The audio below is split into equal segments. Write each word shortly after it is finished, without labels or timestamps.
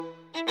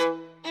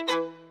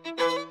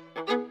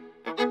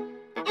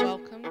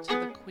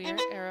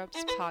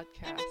Arabs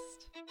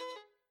podcast.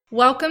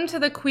 Welcome to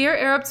the Queer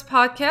Arabs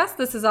podcast.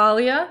 This is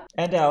Alia.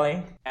 And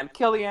Ali. And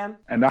Kilian.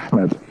 And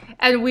Ahmed.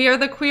 And we are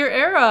the Queer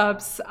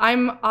Arabs.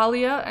 I'm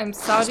Alia. I'm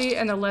Saudi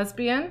and a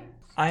lesbian.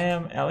 I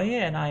am Ellie,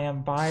 and I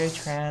am bi,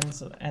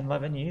 trans, and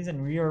Lebanese,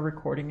 and we are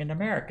recording in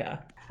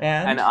America.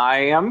 And I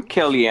am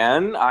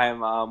Kilian.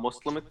 I'm a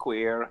Muslim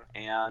queer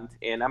and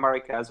in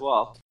America as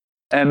well.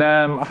 And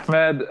I'm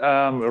Ahmed,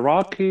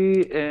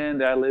 Iraqi,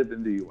 and I live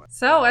in the U.S.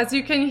 So, as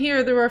you can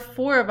hear, there were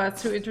four of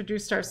us who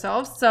introduced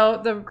ourselves. So,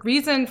 the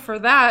reason for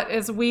that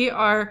is we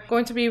are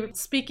going to be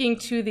speaking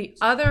to the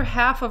other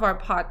half of our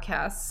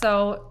podcast.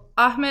 So,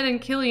 Ahmed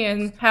and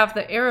Kilian have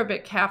the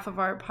Arabic half of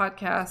our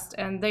podcast,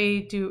 and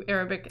they do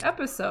Arabic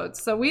episodes.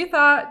 So, we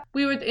thought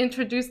we would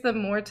introduce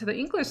them more to the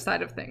English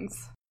side of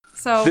things.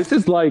 So this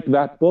is like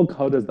that book,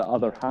 How Does the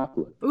Other Half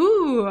Look?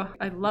 Ooh,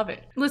 I love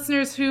it.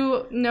 Listeners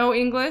who know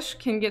English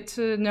can get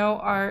to know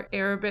our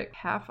Arabic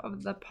half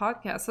of the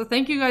podcast. So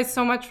thank you guys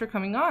so much for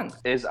coming on.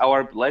 It's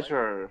our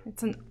pleasure.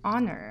 It's an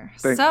honor.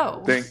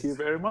 Thank you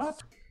very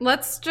much.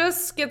 Let's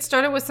just get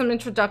started with some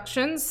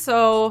introductions.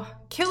 So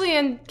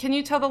Kilian, can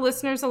you tell the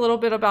listeners a little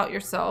bit about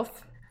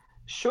yourself?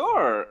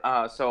 Sure.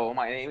 So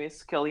my name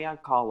is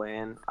Kilian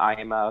Colin. I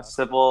am a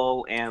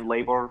civil and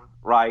labor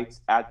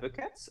rights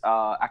advocate,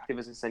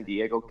 activist in San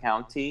Diego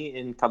County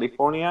in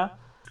California.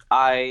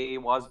 I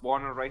was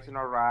born and raised in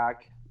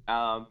Iraq,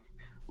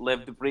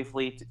 lived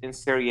briefly in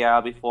Syria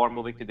before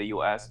moving to the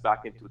U.S.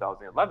 back in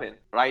 2011.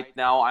 Right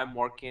now, I'm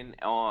working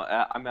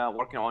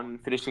on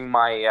finishing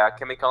my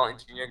chemical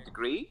engineering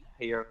degree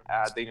here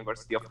at the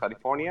University of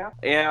California,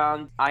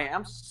 and I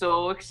am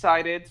so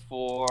excited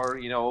for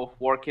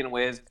working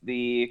with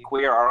the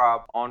Queer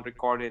Arab on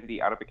recording the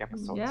Arabic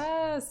episodes.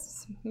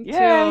 Yes, me Yay.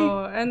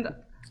 too. And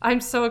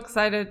I'm so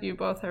excited you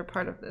both are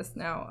part of this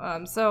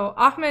now. So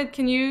Ahmed,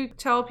 can you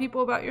tell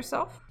people about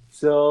yourself?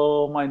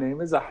 So my name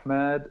is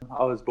Ahmed.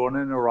 I was born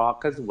in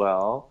Iraq as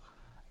well.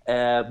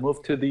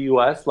 Moved to the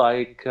U.S.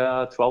 like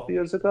 12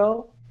 years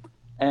ago.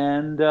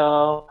 And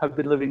have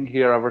been living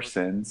here ever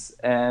since.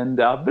 And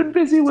I've been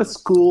busy with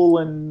school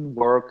and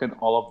work and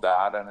all of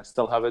that. And I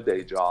still have a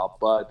day job.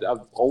 But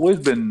I've always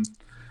been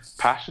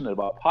passionate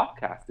about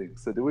podcasting.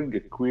 So doing a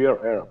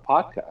Queer Arab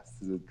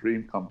podcast is a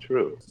dream come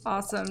true.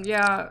 Awesome.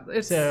 Yeah.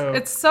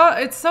 It's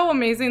so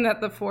amazing that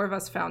the four of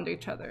us found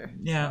each other.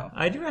 Yeah. So.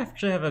 I do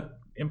actually have an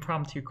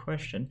impromptu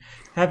question.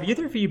 Have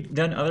either of you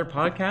done other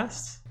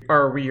podcasts? Or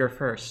are we your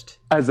first?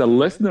 As a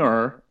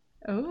listener...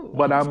 Oh.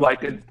 But I'm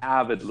like an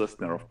avid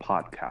listener of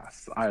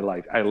podcasts.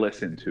 I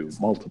listen to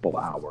multiple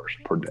hours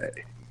per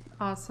day.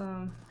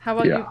 Awesome. How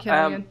about you,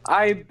 Kilian?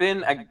 I've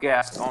been a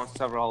guest on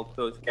several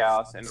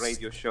podcasts and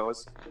radio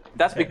shows.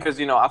 That's because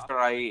after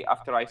I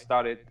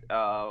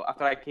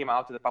came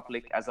out to the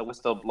public as a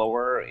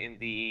whistleblower in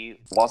the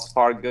Wells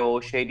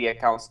Fargo shady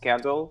account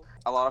scandal,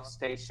 a lot of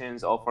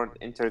stations offered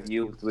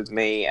interviews with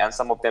me, and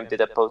some of them did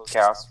a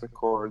podcast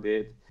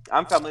recorded.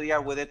 I'm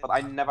familiar with it, but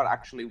I never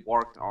actually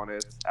worked on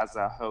it as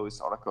a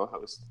host or a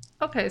co-host.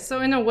 Okay,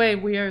 so in a way,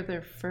 we are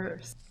there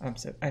first.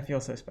 I feel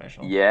so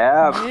special.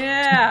 Yeah.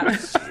 Yeah.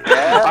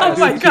 Oh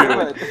my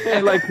God.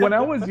 And like when I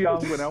was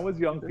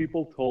young,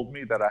 people told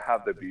me that I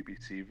have the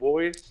BBC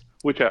voice,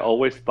 which I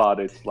always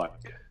thought is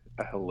like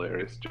a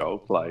hilarious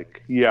joke.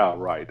 Like, yeah,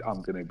 right,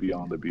 I'm gonna be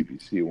on the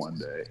BBC one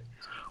day.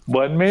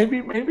 But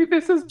maybe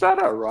this is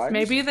better, right?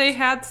 Maybe they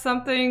had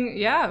something,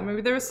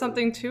 maybe there was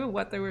something to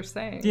what they were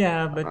saying.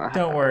 Yeah, but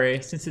don't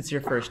worry. Since it's your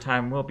first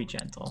time, we'll be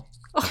gentle.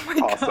 Oh my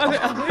God.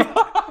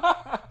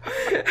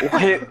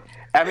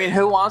 I mean,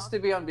 who wants to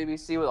be on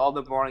BBC with all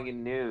the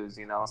boring news,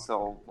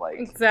 So,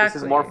 exactly. This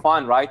is more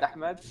fun, right,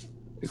 Ahmed?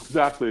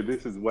 Exactly.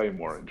 This is way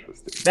more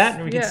interesting. That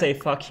and we can say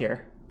fuck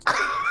here.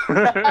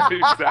 Exactly.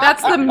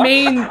 That's the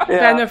main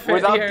benefit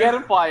without here.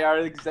 getting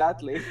fired,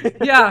 exactly.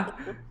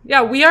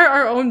 Yeah, we are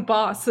our own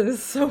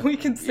bosses, so we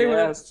can say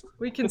Yes.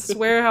 we can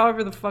swear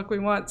however the fuck we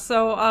want.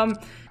 So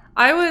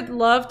I would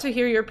love to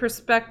hear your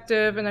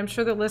perspective, and I'm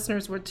sure the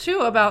listeners would too,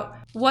 about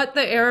what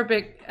the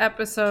Arabic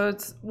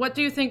episodes, what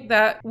do you think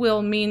that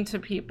will mean to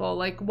people?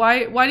 Like,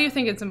 why do you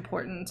think it's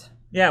important?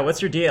 Yeah,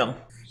 what's your deal?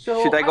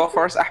 So should I go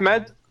first,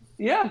 Ahmed?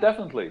 Yeah,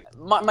 definitely.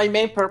 My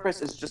main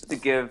purpose is just to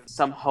give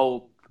some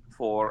hope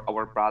for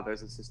our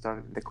brothers and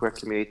sisters in the queer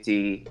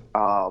community,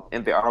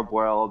 in the Arab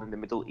world, in the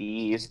Middle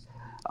East,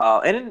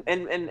 and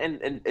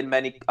in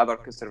many other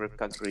conservative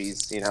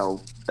countries,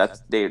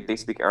 that they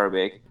speak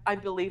Arabic. I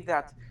believe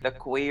that the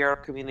queer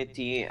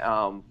community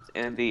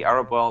in the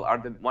Arab world are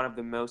one of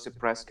the most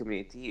oppressed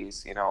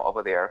communities,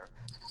 over there.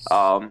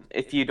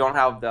 If you don't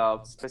have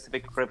the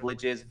specific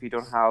privileges, if you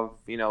don't have,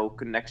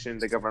 connection to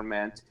the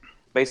government,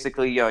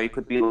 basically, you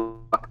could be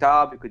locked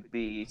up, you could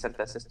be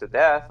sentenced to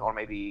death, or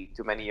maybe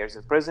to many years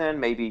in prison,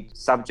 maybe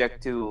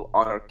subject to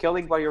honor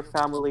killing by your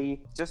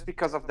family, just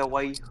because of the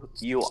way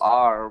you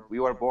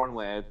were born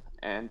with,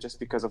 and just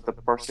because of the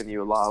person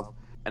you love.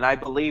 And I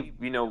believe,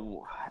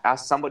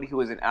 as somebody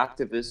who is an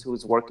activist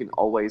who's working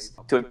always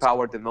to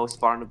empower the most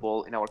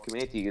vulnerable in our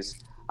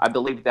communities, I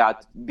believe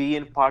that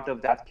being part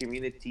of that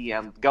community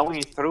and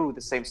going through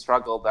the same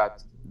struggle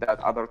that that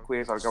other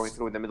queers are going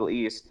through in the Middle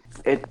East,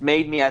 it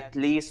made me at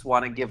least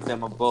want to give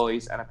them a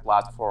voice and a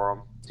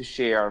platform to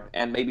share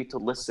and maybe to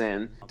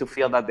listen, to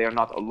feel that they're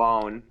not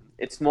alone.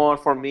 It's more,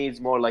 for me, it's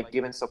more like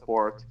giving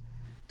support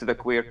to the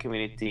queer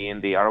community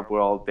in the Arab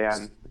world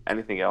than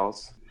anything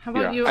else. How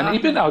about you, And Ahmed?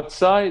 even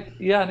outside,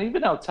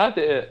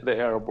 the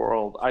Arab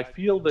world, I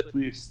feel that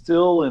we're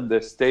still in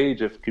the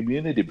stage of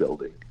community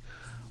building.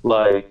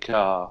 Like,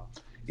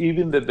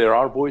 even that there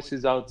are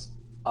voices out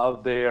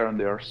there, and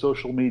there are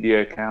social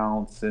media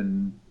accounts,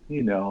 and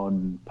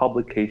and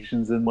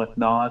publications and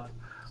whatnot.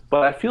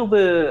 But I feel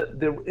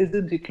there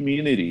isn't a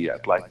community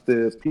yet. Like,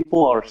 the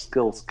people are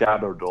still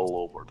scattered all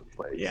over the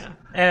place. Yeah,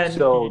 and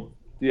so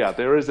yeah,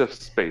 there is a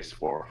space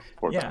for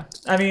yeah. that.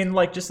 I mean,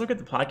 like, just look at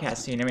the podcast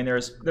scene. I mean,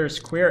 there's us,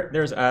 queer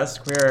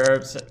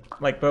Arabs,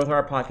 like both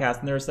our podcasts,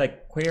 and there's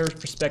like Queer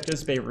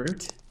Perspectives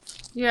Beirut.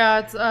 Yeah,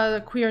 it's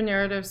Queer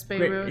Narratives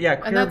Beirut.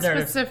 Queer and that's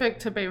Narrative. specific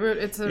to Beirut.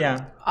 It's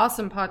an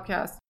awesome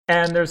podcast.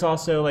 And there's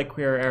also like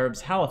Queer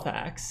Arabs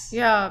Halifax.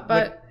 Yeah,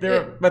 but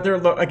they're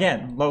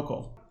again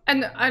local.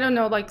 And I don't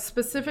know, like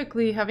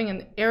specifically having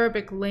an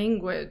Arabic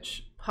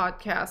language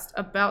podcast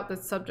about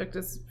this subject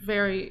is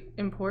very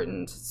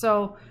important.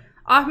 So,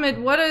 Ahmed,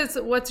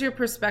 what's your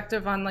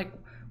perspective on like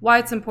why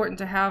it's important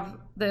to have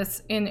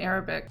this in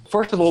Arabic?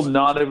 First of all,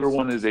 not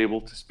everyone is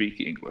able to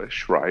speak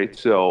English, right?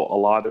 So a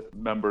lot of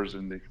members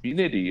in the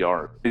community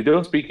they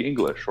don't speak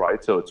English,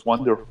 right? So it's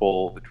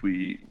wonderful that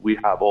we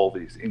have all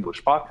these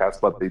English podcasts,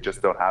 but they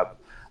just don't have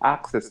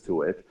access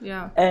to it.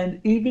 Yeah. And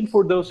even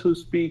for those who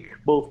speak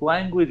both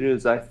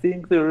languages, I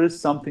think there is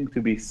something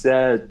to be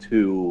said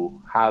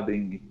to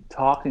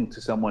talking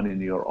to someone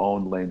in your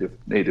own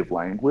native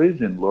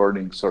language and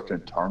learning certain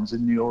terms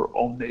in your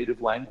own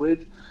native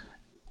language.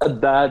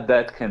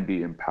 That can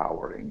be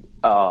empowering.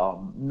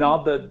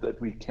 Not that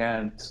we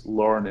can't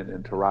learn and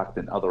interact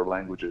in other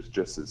languages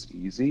just as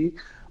easy,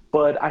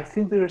 but I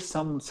think there's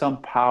some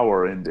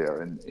power in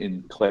there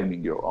in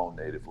claiming your own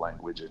native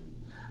language and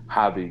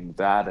having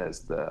that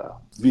as the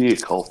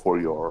vehicle for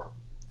your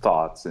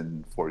thoughts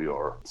and for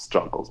your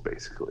struggles,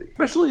 basically.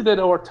 Especially that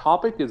our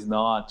topic is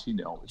not,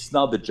 it's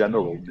not the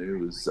general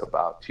news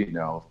about,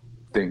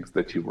 things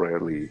that you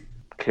rarely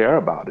care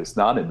about. It's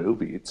not a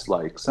movie. It's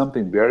like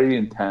something very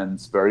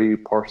intense, very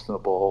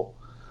personable,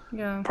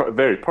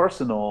 very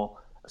personal.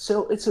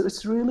 So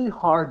it's really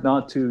hard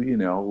not to,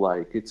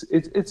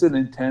 it's an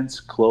intense,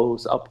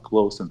 up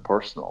close and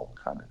personal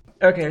kind of.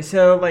 Okay,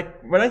 so like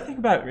what I think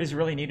about is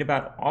really neat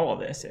about all of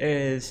this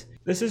is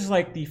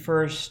like the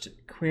first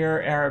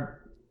queer Arab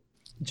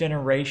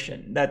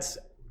generation that's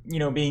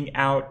being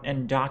out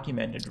and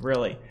documented,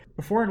 really.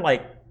 Before,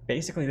 like,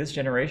 basically this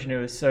generation, it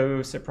was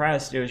so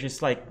suppressed. It was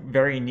just like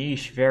very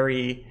niche,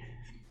 very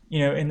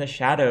in the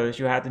shadows.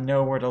 You had to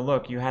know where to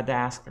look. You had to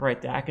ask the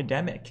right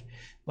academic,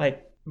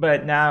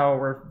 but now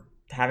we're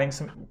having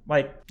some,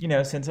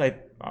 since I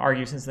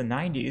argue since the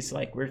 90s,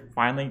 like we're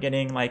finally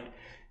getting like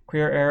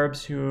queer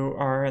Arabs who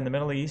are in the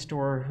Middle East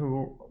or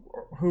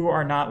who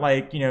are not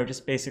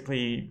just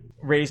basically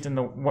raised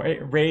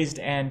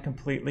and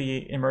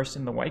completely immersed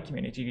in the white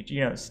community,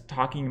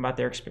 talking about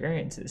their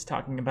experiences,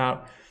 talking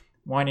about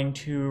wanting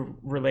to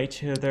relate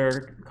to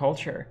their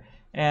culture.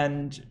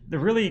 And the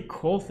really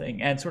cool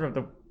thing and sort of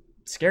the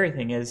scary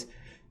thing is,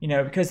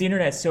 because the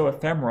internet's so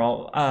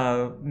ephemeral,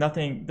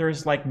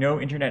 there's like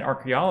no internet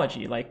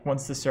archaeology. Like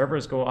once the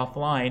servers go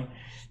offline,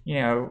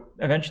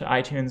 eventually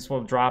iTunes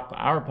will drop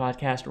our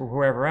podcast or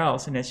whoever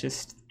else, and it's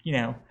just,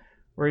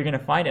 where are you going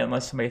to find it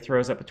unless somebody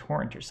throws up a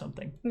torrent or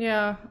something?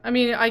 Yeah, I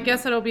mean, I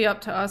guess it'll be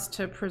up to us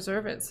to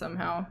preserve it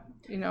somehow,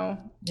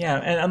 Yeah,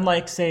 and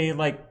unlike, say,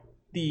 like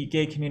the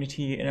gay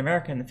community in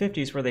America in the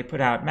 50s where they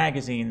put out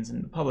magazines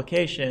and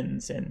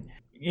publications and,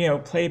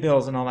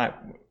 playbills and all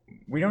that,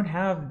 we don't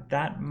have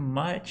that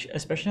much,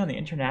 especially on the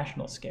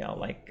international scale.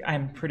 Like,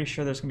 I'm pretty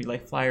sure there's going to be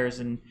like flyers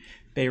in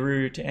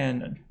Beirut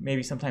and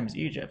maybe sometimes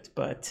Egypt,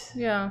 but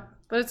yeah,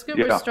 but it's good.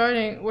 Yeah.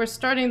 We're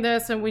starting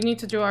this, and we need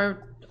to do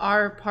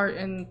our part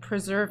in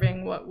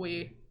preserving what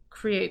we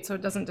create so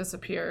it doesn't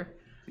disappear.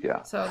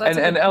 Yeah. So that's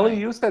and Ellie,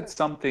 you said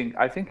something,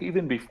 I think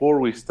even before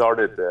we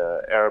started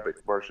the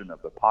Arabic version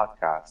of the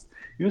podcast,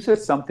 you said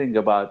something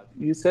about,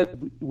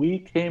 we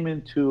came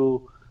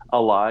into a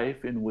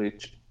life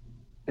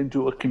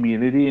into a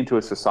community, into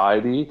a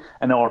society,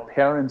 and our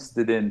parents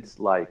didn't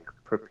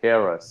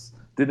prepare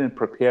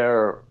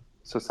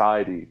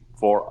society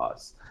for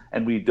us.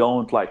 And we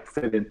don't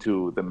fit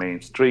into the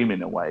mainstream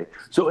in a way.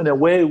 So in a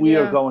way, we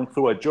are going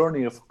through a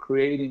journey of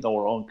creating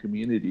our own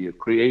community, of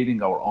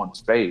creating our own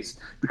space,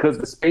 because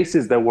the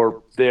spaces that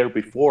were there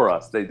before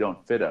us, they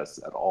don't fit us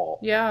at all.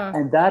 Yeah.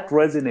 And that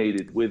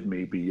resonated with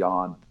me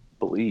beyond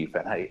belief.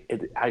 And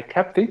I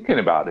kept thinking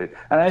about it.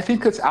 And I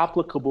think it's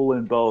applicable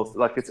in both,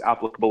 it's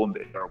applicable in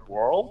the Arab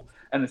world,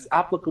 and it's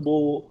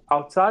applicable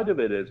outside of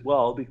it as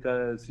well,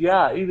 because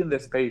even the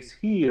space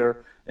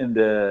here in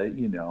the,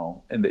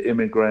 in the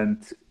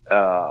immigrant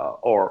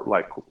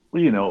or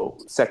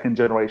second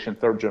generation,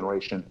 third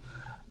generation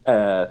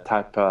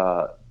type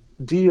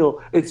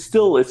deal. It's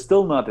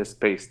still not a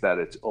space that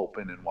it's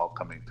open and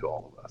welcoming to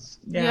all of us.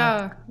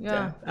 Yeah.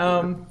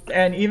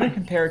 And even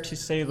compared to,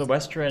 say, the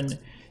Western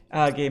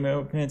gay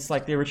movements,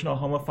 like the original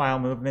homophile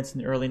movements in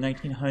the early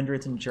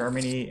 1900s in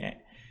Germany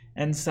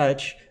and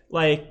such,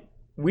 like,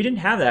 we didn't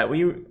have that.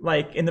 We,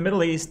 like, in the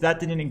Middle East, that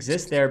didn't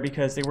exist there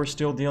because they were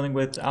still dealing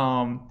with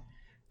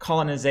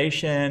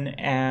colonization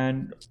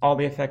and all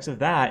the effects of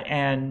that.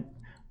 And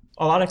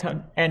a lot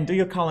of and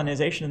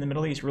decolonization in the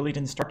Middle East really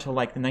didn't start till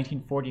like the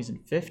 1940s and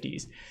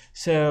 50s.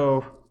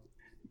 So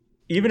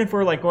even if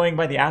we're like going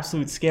by the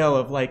absolute scale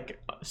of like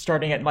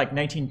starting at like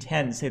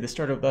 1910, say the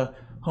start of the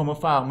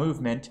homophile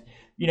movement,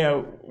 you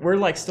know, we're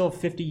like still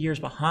 50 years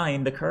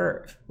behind the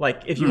curve.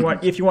 Like if you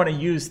want to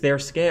use their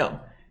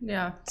scale.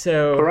 Yeah.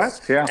 So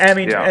correct. Yeah. I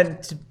mean, yeah.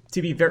 and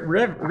to be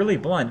really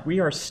blunt, we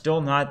are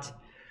still not,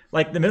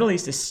 like, the Middle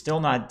East is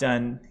still not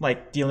done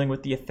like dealing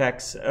with the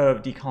effects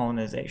of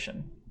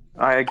decolonization.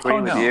 I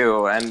agree with no.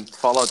 you, and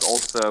followed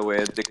also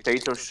with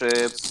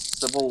dictatorships,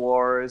 civil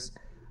wars,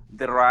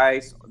 the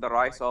rise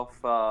of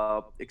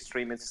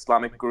extremist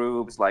Islamic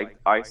groups like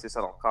ISIS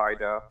and Al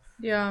Qaeda.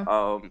 Yeah.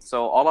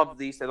 So all of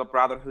these, the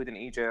Brotherhood in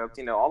Egypt,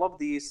 all of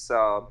these,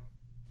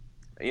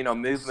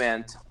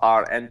 movement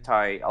are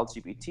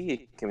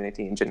anti-LGBT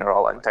community in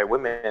general,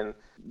 anti-women.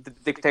 The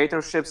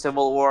dictatorship,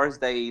 civil wars,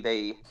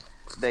 they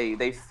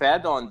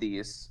fed on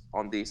these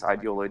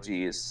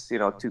ideologies,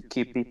 to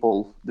keep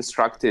people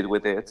distracted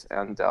with it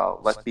and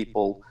let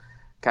people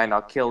kind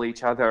of kill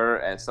each other,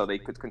 and so they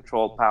could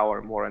control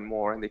power more and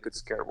more, and they could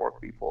scare more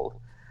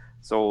people.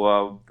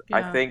 So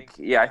I think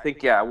we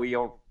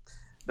are.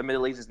 The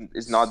Middle East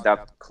is not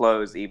that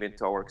close even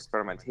to our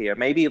experiment here.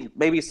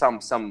 Maybe some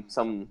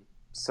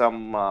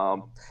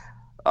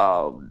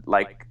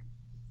like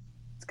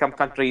some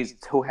countries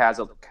who has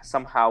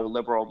somehow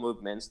liberal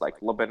movements like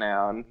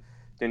Lebanon,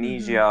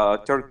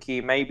 Tunisia,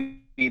 Turkey.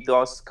 Maybe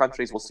those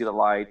countries will see the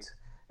light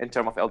in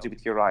terms of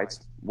LGBT rights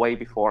way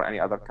before any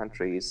other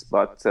countries.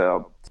 But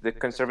the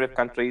conservative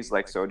countries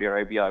like Saudi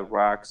Arabia,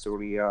 Iraq,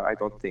 Syria, I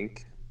don't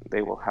think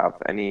they will have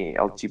any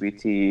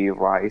LGBT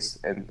rights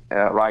and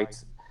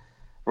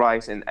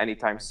rise in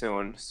anytime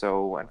soon.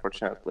 So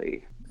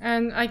unfortunately.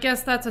 And I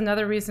guess that's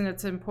another reason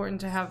it's important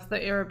to have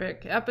the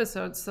Arabic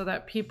episodes so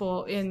that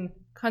people in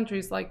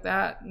countries like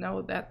that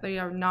know that they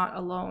are not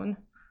alone.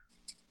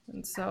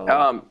 And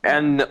so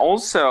and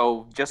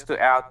also just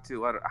to add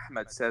to what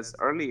Ahmed says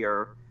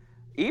earlier,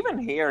 even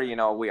here,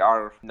 we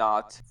are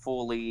not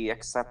fully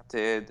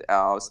accepted,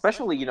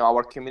 especially,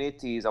 our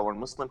communities, our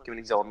Muslim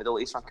communities, our Middle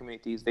Eastern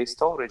communities, they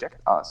still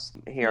reject us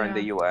here in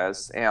the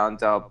US.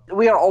 And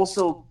we are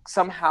also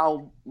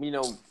somehow,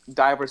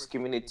 diverse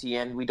community,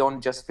 and we don't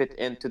just fit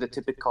into the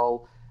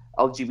typical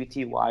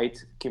LGBT white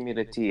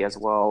community as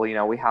well.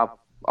 We have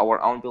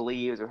our own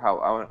beliefs, we have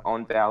our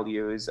own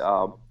values.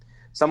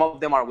 Some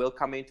of them are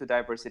welcoming to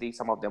diversity,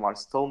 some of them are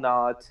still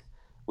not.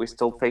 We're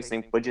still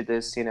facing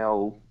prejudice,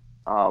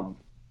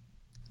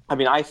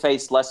 I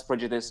face less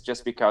prejudice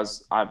just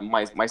because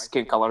my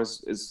skin color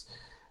is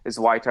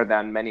whiter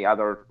than many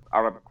other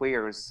Arab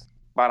queers.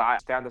 But I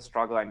understand the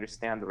struggle, I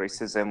understand the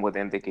racism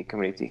within the gay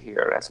community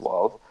here as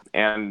well.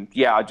 And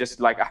yeah, just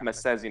like Ahmed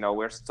says,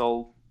 we're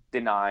still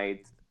denied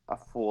a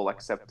full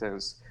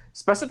acceptance,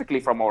 specifically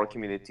from our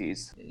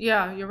communities.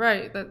 Yeah, you're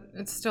right. That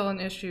it's still an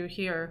issue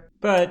here.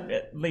 But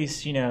at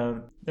least,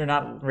 they're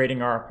not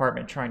raiding our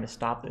apartment trying to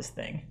stop this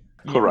thing.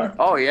 Correct.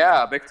 Oh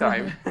yeah, big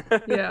time.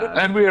 Yeah.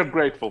 And we are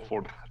grateful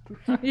for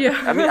that.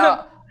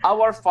 Yeah.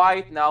 Our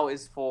fight now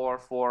is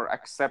for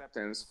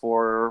acceptance,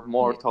 for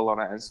more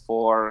tolerance,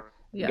 for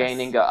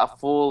gaining a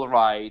full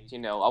right.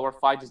 Our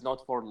fight is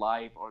not for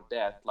life or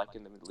death like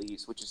in the Middle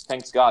East, which is,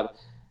 thanks God.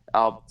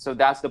 So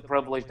that's the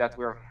privilege that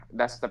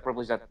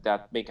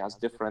make us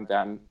different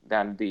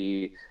than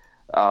the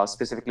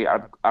specifically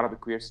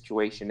Arabic queer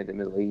situation in the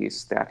Middle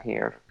East than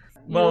here.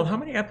 Well, how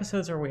many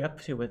episodes are we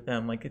up to with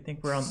them? Like, I think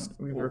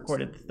we've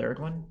recorded the third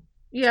one.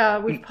 Yeah,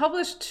 we've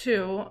published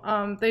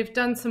 2. They've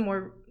done some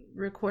more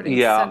recordings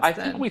Yeah, since I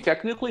then. think we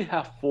technically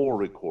have 4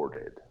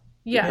 recorded.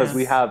 Yes. Because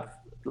we have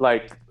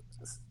like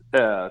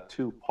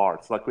 2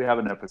 parts. Like we have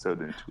an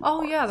episode in 2 Oh,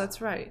 parts. yeah, that's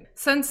right.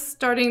 Since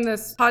starting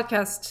this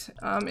podcast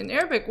in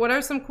Arabic, what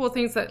are some cool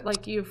things that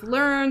like you've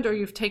learned or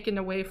you've taken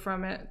away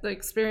from it, the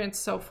experience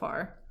so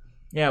far?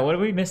 Yeah, what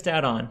have we missed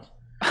out on?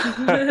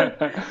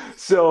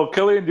 So,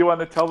 Kilian, do you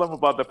want to tell them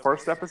about the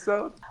first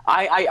episode?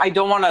 I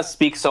don't want to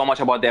speak so much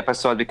about the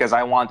episode because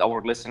I want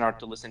our listener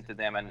to listen to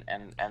them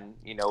and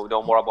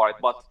know more about it.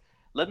 But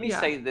let me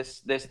say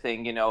this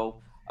thing,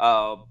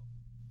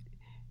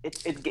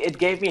 it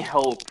gave me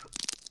hope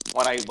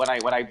when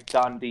I've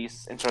done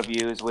these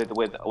interviews with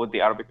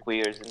the Arabic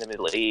queers in the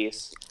Middle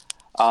East.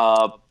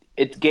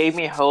 It gave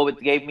me hope.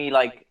 It gave me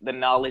like the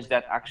knowledge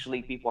that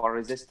actually people are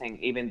resisting,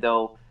 even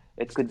though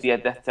it could be a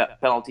death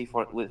penalty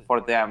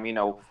for them.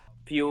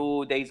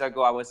 Few days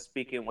ago, I was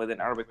speaking with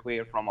an Arabic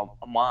queer from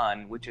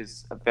Oman, which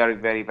is a very,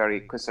 very, very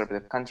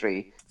conservative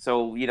country.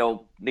 So,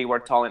 they were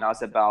telling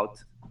us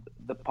about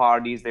the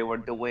parties they were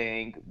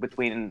doing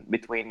between the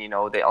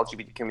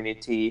LGBT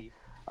community.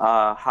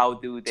 How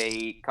do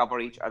they cover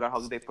each other? How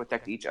do they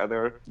protect each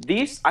other?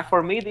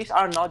 For me, these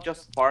are not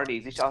just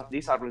parties.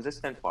 These are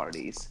resistant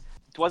parties.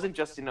 It wasn't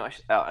just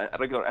a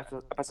regular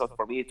episode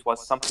for me. It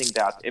was something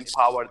that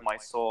empowered my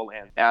soul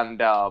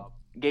and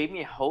gave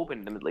me hope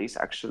in the Middle East,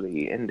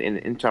 actually,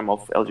 in terms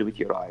of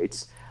LGBT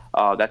rights.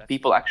 That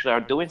people actually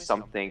are doing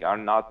something, are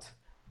not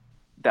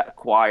that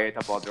quiet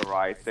about their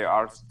rights. They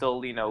are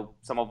still,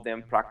 some of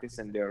them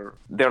practicing their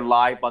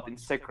lie, but in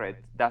secret.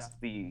 That's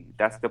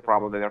the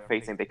problem that they're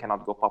facing. They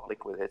cannot go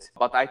public with it.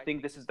 But I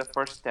think this is the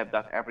first step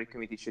that every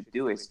community should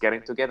do, is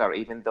getting together,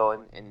 even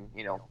though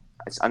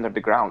it's under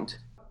the ground.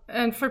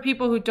 And for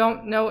people who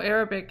don't know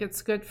Arabic,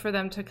 it's good for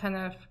them to kind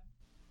of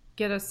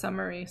get a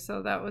summary.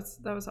 So that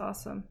was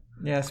awesome.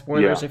 Yeah,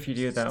 spoilers if you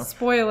do, though.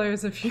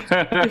 Spoilers if you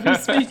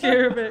speak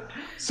Arabic.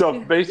 So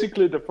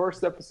basically, the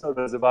first episode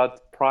is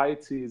about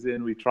Pride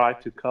season. We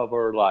tried to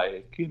cover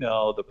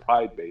the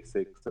Pride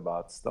basics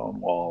about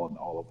Stonewall and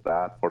all of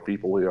that for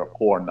people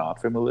who are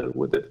not familiar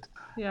with it.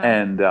 Yeah.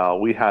 And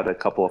we had a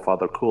couple of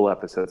other cool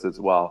episodes as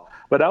well.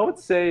 But I would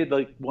say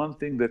one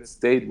thing that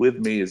stayed with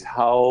me is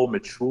how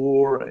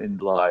mature and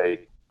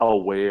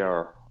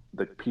aware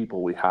the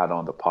people we had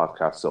on the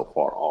podcast so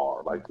far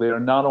are. They are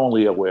not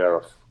only aware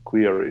of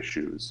queer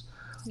issues,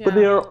 but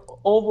they are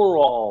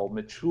overall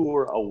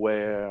mature,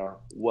 aware,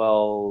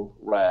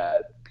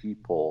 well-read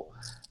people.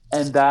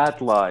 And that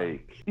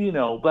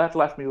that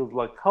left me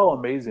with how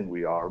amazing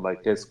we are,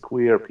 as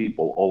queer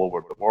people all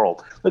over the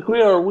world.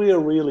 We are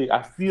really,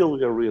 I feel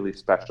we are really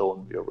special,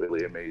 and we are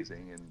really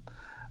amazing, and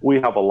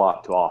we have a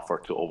lot to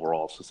offer to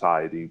overall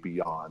society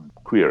beyond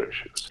queer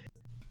issues.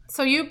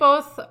 So you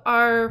both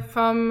are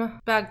from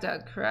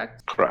Baghdad,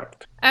 correct?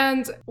 Correct.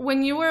 And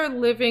when you were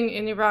living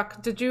in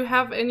Iraq, did you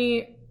have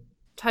any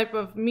type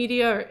of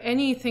media or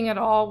anything at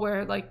all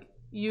where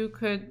you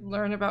could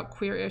learn about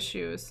queer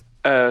issues?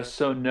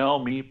 So no,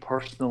 me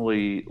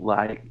personally,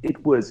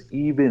 it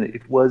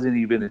wasn't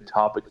even a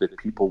topic that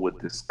people would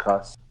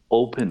discuss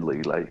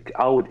openly.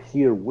 I would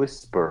hear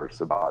whispers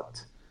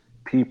about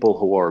people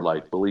who are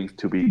believed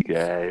to be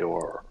gay,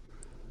 or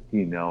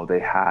they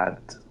had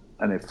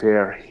an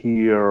affair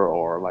here,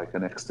 or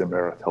an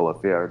extramarital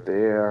affair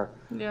there.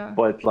 Yeah.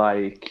 But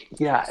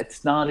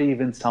it's not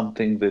even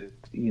something that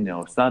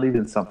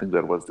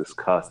was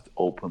discussed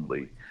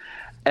openly.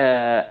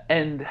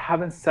 And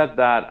having said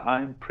that,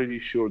 I'm pretty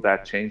sure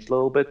that changed a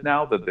little bit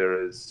now that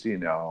there is,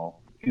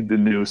 the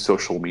new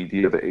social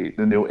media,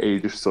 the new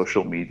age of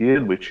social media,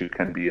 in which you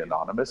can be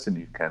anonymous and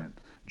you can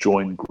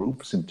join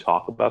groups and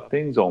talk about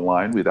things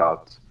online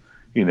without,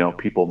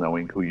 people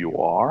knowing who you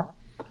are.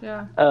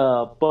 Yeah.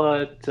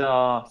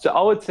 So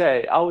I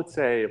would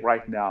say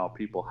right now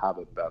people have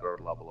a better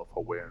level of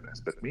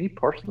awareness. But me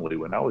personally,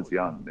 when I was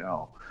young,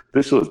 no,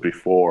 this was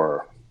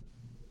before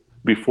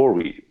the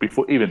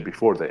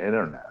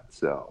internet.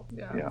 So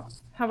yeah.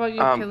 How about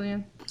you,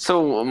 Kilian?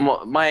 So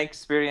my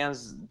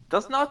experience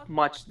does not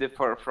much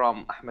differ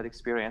from Ahmed's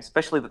experience,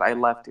 especially that I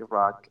left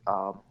Iraq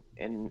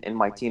in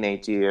my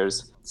teenage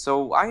years.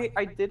 So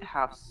I did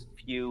have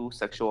few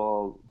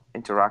sexual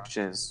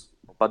interactions,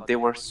 but they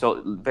were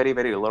so very,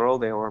 very little.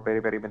 They were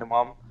very, very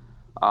minimum.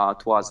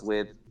 It was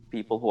with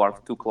people who are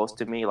too close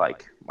to me,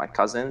 like my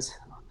cousins.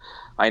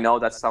 I know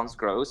that sounds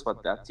gross,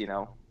 but that,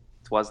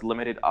 it was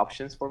limited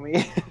options for me.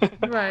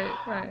 Right.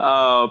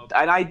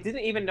 And I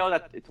didn't even know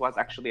that it was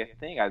actually a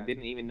thing. I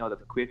didn't even know that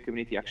the queer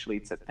community actually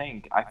it's a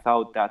thing. I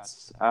thought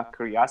that's a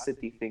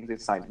curiosity thing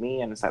inside me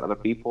and inside other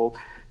people.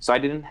 So I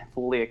didn't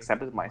fully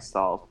accept it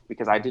myself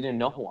because I didn't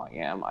know who I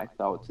am. I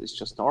thought it's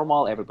just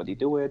normal. Everybody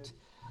do it.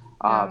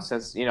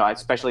 Since,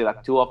 especially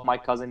two of my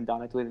cousins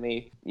done it with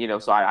me,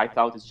 so I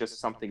thought it's just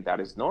something that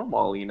is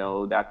normal,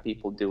 that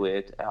people do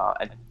it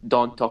and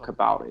don't talk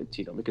about it,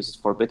 because it's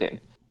forbidden.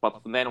 But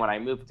then when I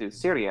moved to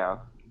Syria,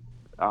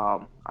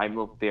 I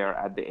moved there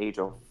at the age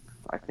of,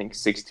 I think,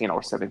 16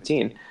 or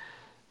 17.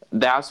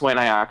 That's when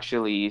I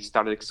actually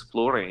started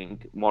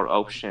exploring more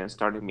options,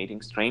 started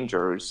meeting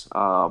strangers.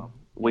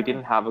 We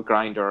didn't have a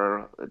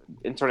Grindr.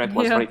 Internet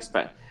was very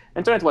expensive.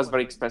 Internet was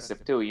very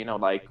expensive too.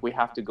 We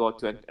have to go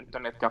to an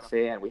internet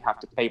cafe and we have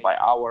to pay by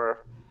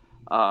hour.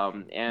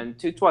 And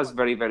it was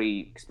very,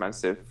 very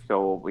expensive.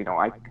 So,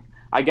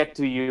 I get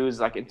to use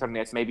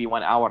internet maybe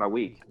 1 hour a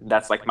week.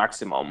 That's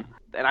maximum.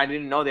 And I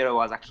didn't know there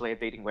was actually a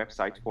dating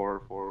website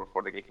for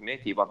the gay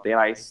community. But then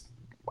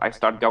I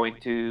start going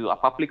to a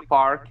public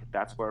park.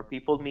 That's where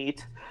people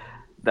meet.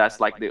 That's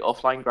the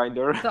offline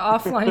Grindr. The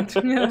offline,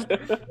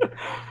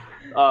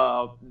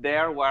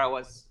 there where I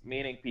was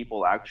meeting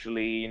people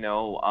actually,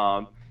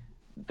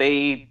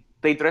 they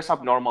dress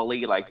up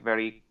normally,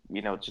 very,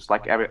 just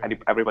like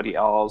everybody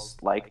else.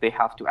 They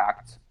have to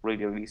act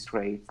really, really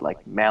straight,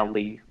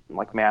 manly,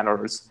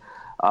 manners,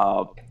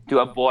 to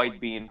avoid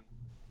being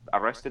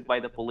arrested by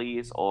the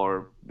police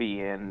or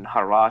being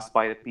harassed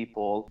by the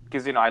people.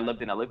 Because, I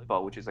lived in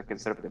Aleppo, which is a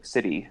conservative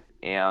city,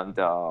 and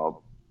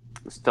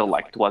still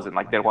it wasn't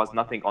there was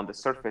nothing on the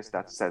surface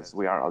that says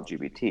we are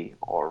LGBT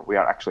or we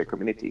are actually a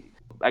community.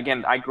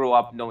 Again, I grew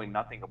up knowing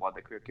nothing about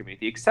the queer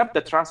community except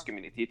the trans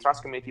community. Trans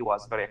community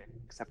was very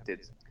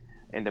accepted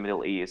in the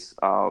Middle East.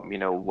 I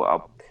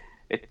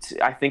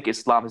think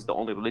Islam is the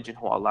only religion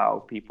who allow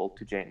people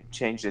to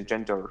change their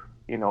gender,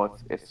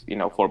 if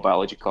for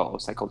biological or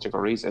psychological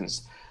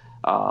reasons,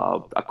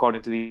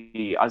 according to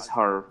the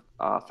Azhar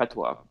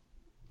fatwa.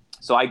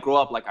 So I grew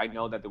up, I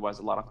know that there was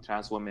a lot of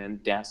trans women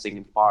dancing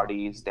in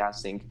parties,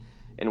 dancing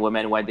in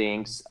women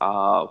weddings,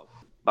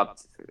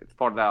 but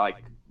for the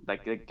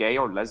the gay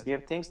or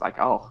lesbian things,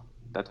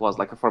 that was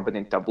a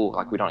forbidden taboo.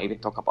 We don't even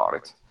talk about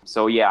it.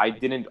 So yeah,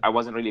 I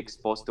wasn't really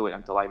exposed to it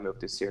until I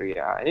moved to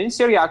Syria. And in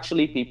Syria,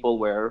 actually, people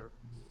were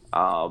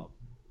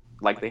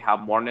they have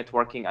more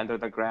networking under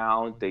the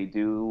ground. They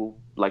do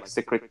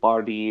secret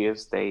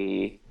parties.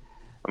 I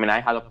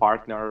had a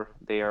partner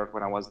there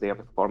when I was there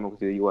before I moved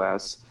to the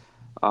US.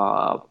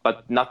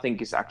 But nothing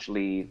is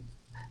actually,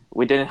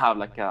 we didn't have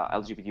a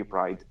LGBT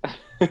pride.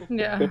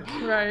 Yeah,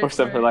 right. Or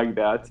something like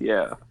that,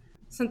 yeah.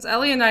 Since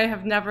Ellie and I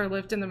have never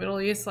lived in the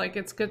Middle East,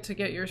 it's good to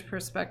get your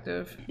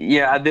perspective.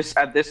 Yeah, at this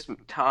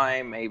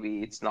time,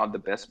 maybe it's not the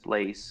best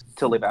place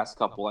to live as a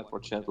couple,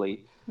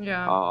 unfortunately.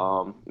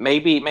 Yeah.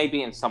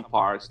 Maybe in some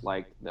parts,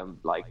 like in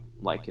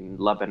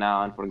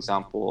Lebanon, for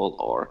example,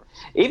 or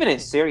even in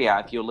Syria,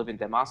 if you live in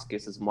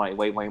Damascus, is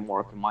way more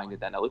open-minded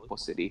than Aleppo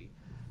City.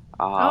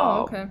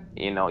 Okay.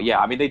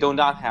 They do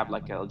not have a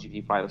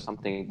LGBT pride or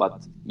something,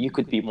 but you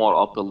could be more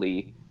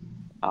openly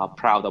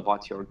proud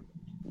about your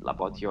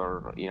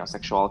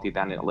sexuality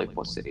than in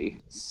Aleppo City.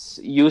 It's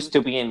used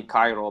to be in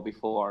Cairo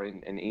before,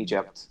 in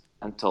Egypt,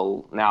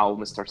 until now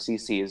Mr.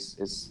 Sisi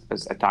is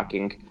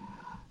attacking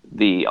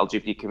the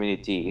LGBT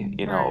community.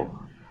 Right.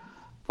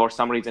 For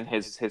some reason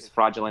his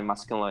fraudulent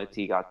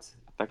masculinity got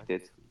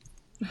affected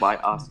by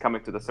us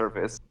coming to the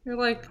surface. You're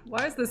like,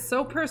 why is this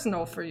so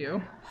personal for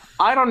you?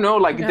 I don't know.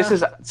 This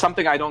is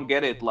something I don't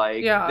get it.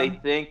 Yeah.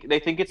 They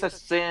think it's a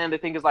sin. They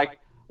think it's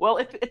well,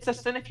 if it's a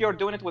sin if you're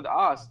doing it with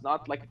us,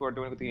 not if we're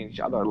doing it with each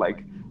other.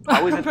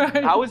 How is it?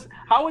 Right. How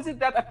is it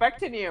that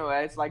affecting you?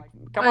 It's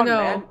come on,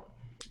 man.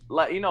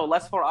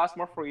 Less for us,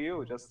 more for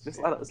you. Just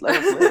let us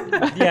live.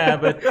 Yeah,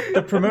 but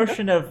the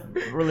promotion of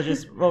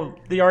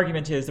the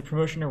argument is the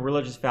promotion of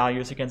religious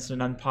values against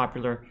an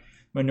unpopular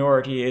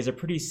minority is a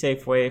pretty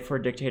safe way for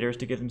dictators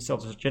to give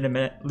themselves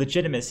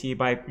legitimacy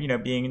by,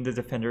 being the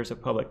defenders of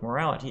public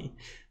morality,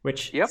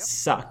 which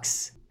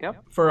sucks.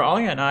 Yep. For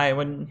Alia and I,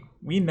 when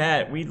we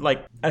met, we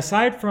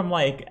aside from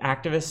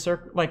activists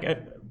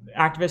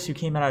who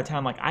came out of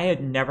town, I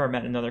had never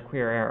met another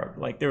queer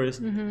Arab. There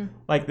was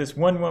this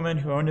one woman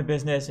who owned a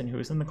business and who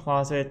was in the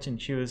closet, and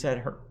she was in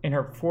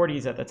her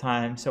 40s at the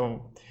time.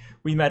 So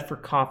we met for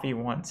coffee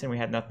once, and we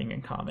had nothing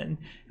in common.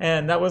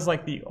 And that was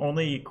the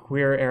only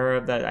queer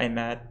Arab that I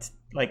met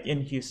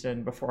in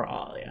Houston before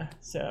Alia.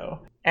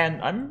 So,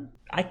 and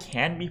I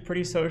can be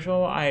pretty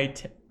social. I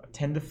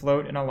tend to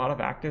float in a lot of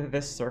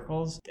activist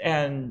circles,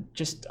 and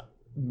just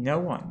no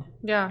one.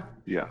 Yeah.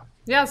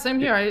 Yeah, same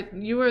here.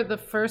 You were the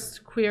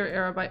first queer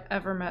Arab I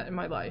ever met in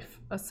my life,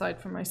 aside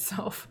from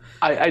myself.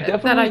 I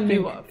definitely that I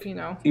knew of,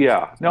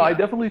 Yeah. No, I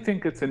definitely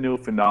think it's a new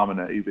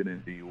phenomena, even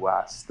in the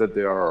US, that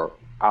there are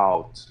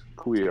out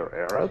queer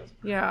Arabs.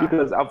 Yeah.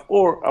 Because of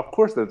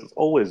course there's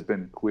always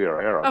been queer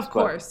Arabs. Of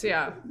course,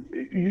 yeah.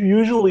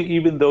 Usually,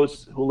 even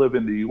those who live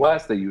in the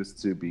US, they used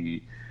to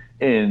be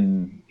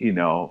in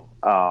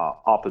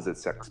opposite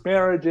sex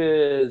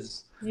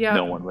marriages. Yeah.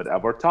 No one would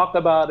ever talk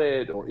about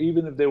it, or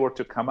even if they were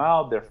to come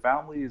out, their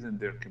families and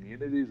their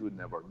communities would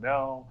never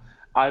know.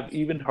 I've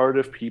even heard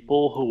of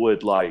people who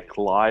would lie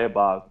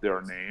about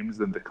their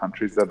names and the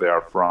countries that they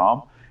are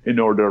from in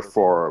order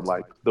for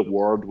the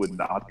word would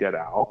not get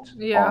out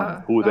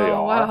on who they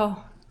are.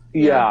 Wow.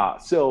 Yeah.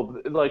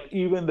 So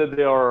even that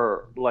they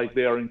are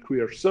in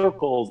queer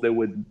circles, they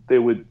would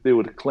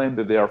claim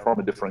that they are from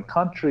a different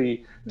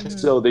country,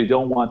 so they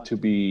don't want to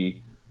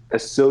be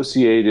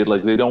associated.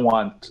 They don't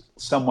want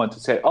someone to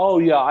say, "Oh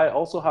yeah, I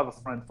also have a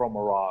friend from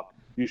Iraq.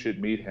 You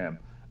should meet him."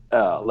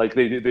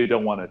 They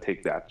don't want to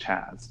take that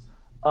chance.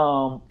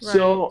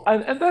 So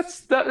and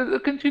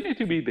that continue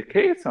to be the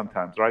case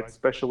sometimes, right?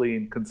 Especially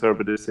in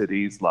conservative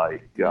cities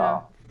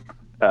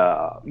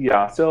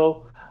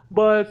So.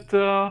 But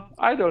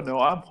I don't know.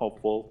 I'm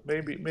hopeful.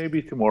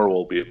 Maybe tomorrow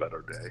will be a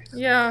better day.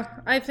 Yeah,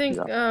 I think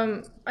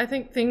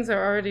things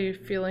are already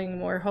feeling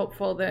more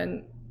hopeful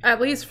than, at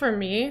least for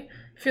me,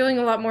 feeling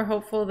a lot more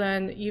hopeful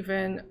than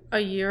even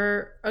a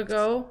year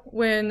ago,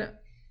 when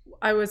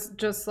I was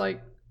just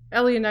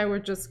Ellie and I were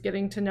just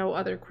getting to know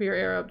other queer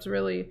Arabs,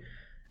 really,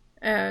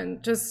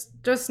 and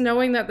just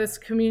knowing that this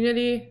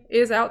community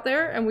is out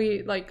there and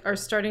we are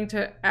starting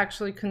to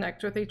actually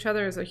connect with each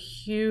other is a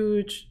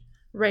huge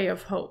ray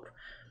of hope.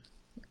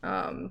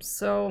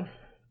 So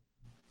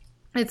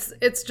it's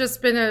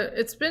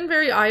been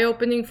very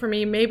eye-opening for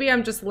me. Maybe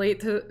I'm just late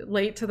to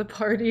the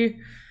party,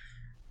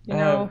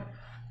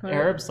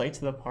 Arabs late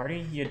to the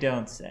party? You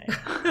don't say.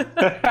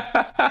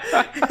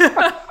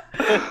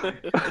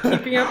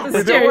 Keeping up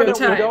the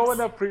stereotypes. We don't want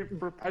to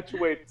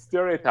perpetuate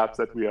stereotypes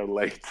that we are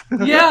late.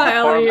 Yeah,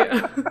 Ellie.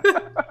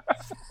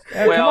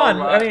 Come on.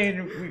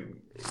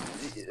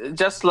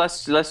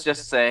 Let's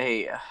just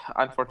say,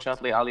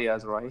 unfortunately, Ali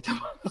is right.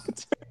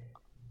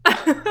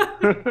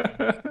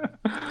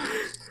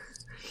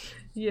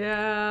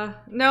 Yeah.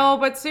 No,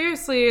 but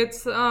seriously,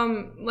 it's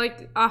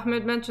like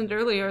Ahmed mentioned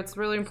earlier, it's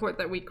really important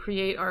that we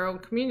create our own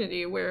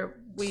community where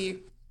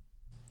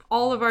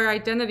all of our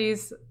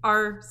identities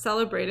are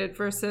celebrated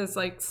versus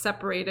like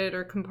separated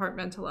or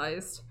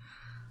compartmentalized.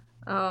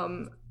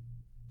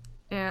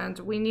 And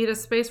we need a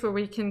space where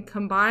we can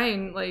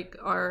combine like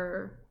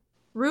our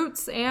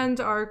roots and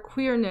our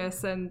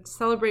queerness and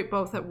celebrate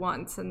both at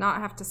once and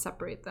not have to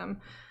separate them.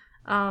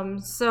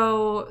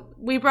 So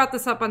we brought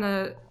this up on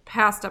a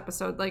past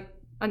episode, like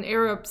an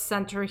Arab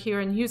center here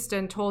in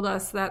Houston told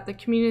us that the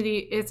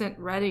community isn't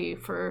ready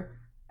for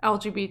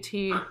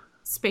LGBT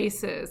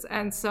spaces.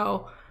 And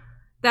so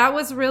that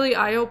was really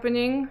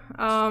eye-opening.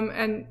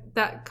 And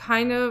that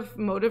kind of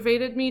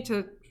motivated me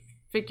to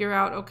figure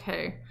out,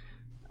 okay,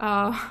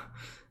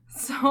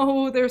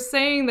 so they're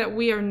saying that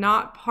we are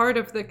not part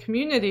of the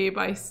community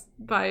by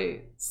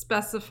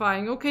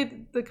specifying,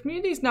 okay, the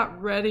community's not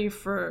ready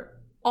for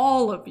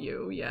all of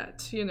you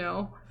yet, you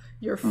know,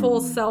 your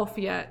full self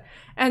yet.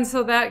 And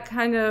so that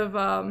kind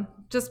of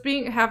just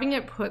having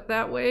it put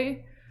that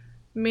way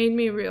made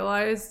me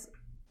realize.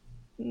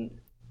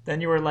 Then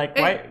you were like,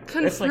 why?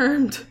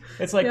 Confirmed.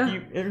 It's like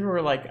you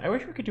were like, I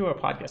wish we could do a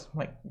podcast. I'm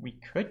like, we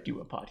could do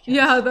a podcast.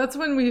 Yeah, that's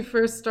when we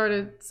first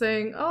started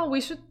saying, oh,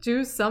 we should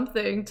do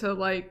something to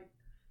like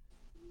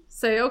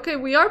say, okay,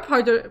 we are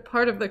part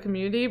of the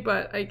community,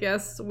 but I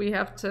guess we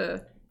have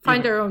to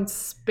find our own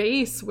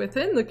space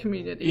within the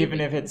community.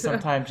 Even if it's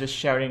sometimes just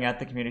shouting at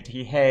the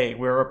community, hey,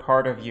 we're a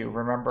part of you,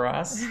 remember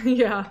us?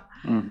 Yeah.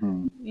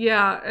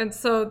 Yeah, and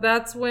so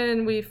that's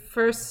when we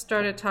first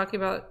started talking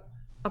about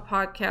a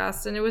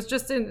podcast, and it was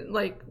just in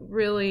like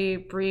really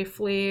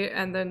briefly,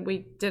 and then we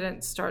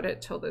didn't start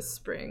it till this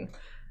spring.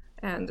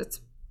 And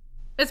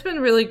it's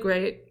been really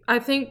great. I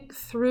think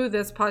through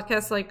this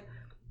podcast, like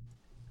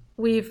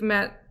we've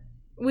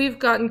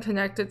gotten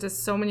connected to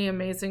so many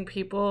amazing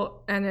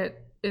people, and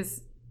it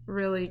is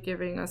really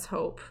giving us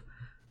hope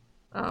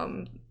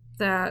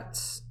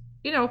that,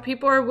 you know,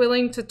 people are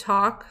willing to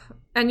talk.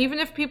 And even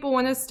if people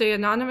want to stay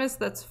anonymous,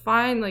 that's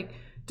fine. Like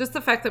just the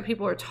fact that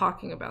people are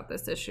talking about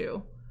this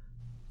issue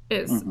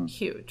is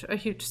a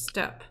huge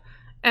step.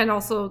 And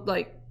also,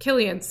 like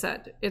Kilian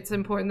said, it's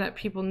important that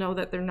people know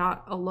that they're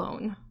not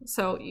alone.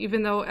 So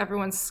even though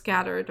everyone's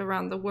scattered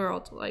around the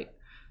world, like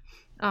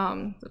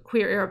the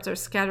queer Arabs are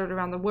scattered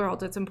around the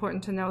world, it's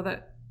important to know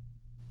that,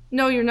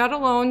 no, you're not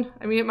alone.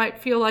 I mean, it might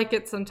feel like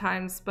it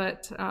sometimes,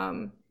 but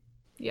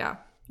yeah,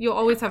 you'll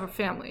always have a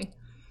family.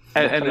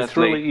 And it's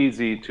really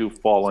easy to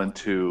fall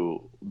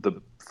into the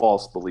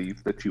false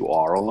belief that you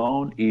are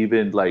alone,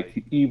 even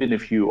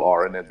if you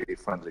are in a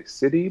gay-friendly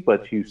city,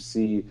 but you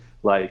see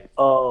like,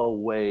 oh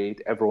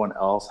wait, everyone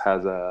else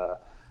has a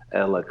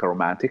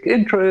romantic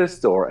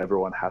interest, or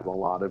everyone has a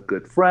lot of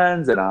good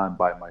friends, and I'm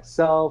by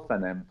myself,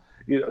 and I'm,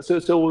 you know,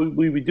 so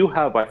we do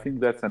have, I think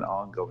that's an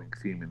ongoing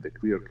theme in the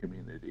queer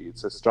community.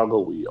 It's a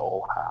struggle we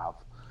all have.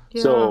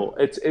 Yeah. So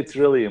it's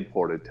really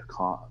important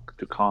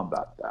to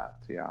combat that.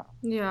 Yeah.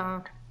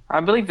 Yeah. I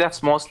believe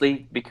that's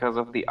mostly because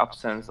of the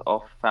absence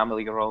of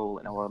family role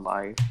in our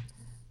life.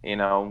 You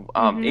know,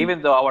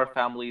 even though our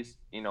families,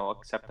 you know,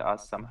 accept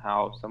us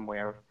somehow,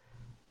 somewhere,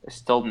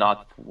 still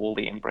not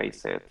fully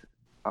embrace it.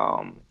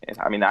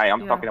 I mean,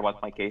 I'm talking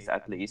about my case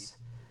at least,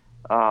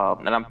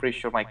 and I'm pretty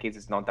sure my case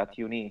is not that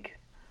unique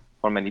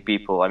for many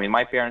people. I mean,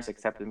 my parents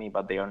accepted me,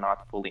 but they are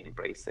not fully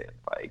embrace it.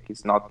 Like,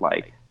 it's not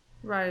like,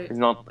 right.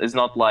 It's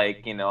not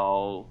like, you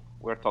know,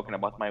 we're talking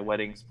about my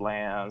wedding's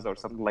plans or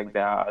something like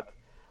that.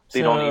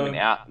 They don't even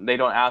they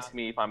don't ask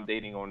me if I'm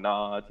dating or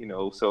not, you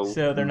know. So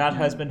they're not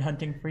husband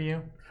hunting for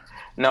you?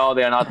 No,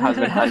 they're not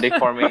husband hunting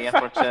for me,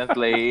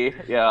 unfortunately.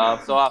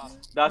 Yeah, so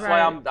that's why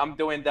I'm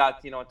doing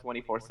that, you know,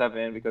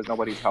 24/7, because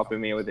nobody's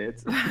helping me with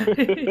it.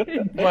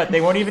 What?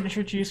 They won't even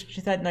introduce you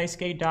to that nice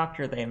gay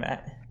doctor they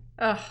met?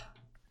 Ugh.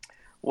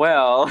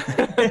 Well,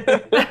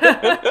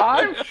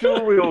 I'm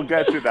sure we'll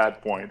get to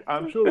that point.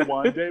 I'm sure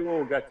one day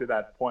we'll get to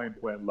that point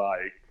when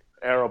like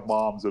Arab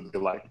moms would be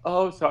like,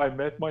 oh, so I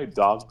met my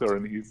doctor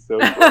and he's so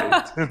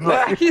great.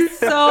 Like, he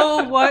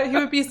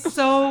would be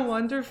so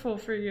wonderful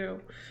for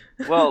you.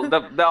 Well,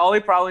 the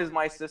only problem is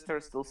my sister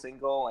is still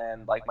single,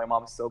 and like my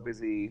mom's so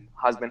busy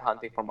husband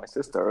hunting for my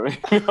sister.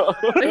 You know?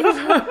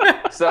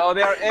 So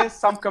there is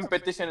some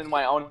competition in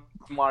my own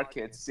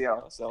markets, you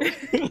know. So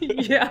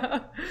yeah,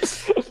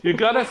 you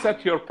gotta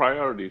set your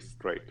priorities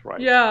straight,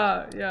 right?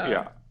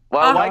 Yeah.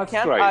 Well, why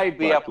can't I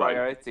be a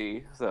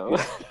priority? So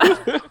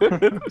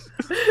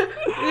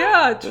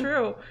yeah,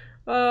 true.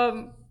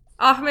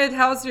 Ahmed,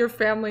 how's your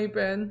family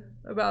been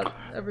about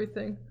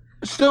everything?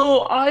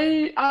 So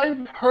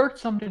I've heard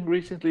something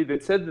recently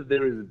that said that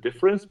there is a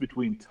difference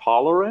between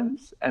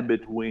tolerance and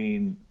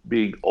between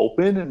being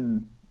open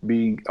and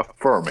being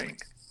affirming.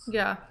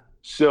 Yeah.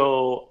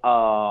 So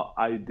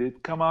I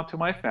did come out to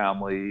my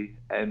family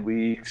and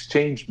we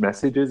exchanged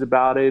messages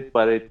about it,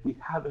 but we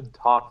haven't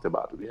talked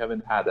about it. We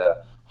haven't had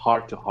a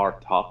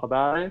heart-to-heart talk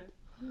about it.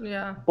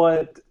 Yeah.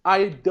 But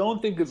I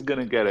don't think it's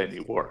going to get any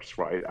worse,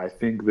 right? I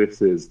think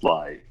this is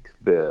like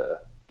the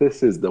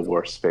this is the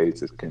worst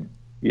phase it can.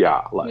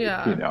 Yeah,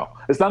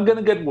 it's not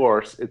gonna get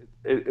worse.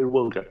 It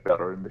will get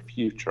better in the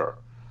future.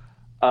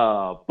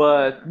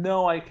 But no,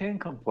 I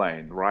can't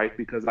complain, right?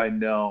 Because I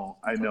know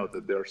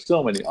that there are so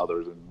many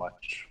others in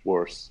much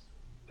worse,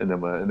 in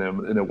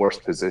a worse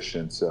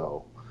position.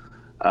 So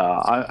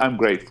I'm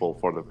grateful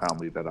for the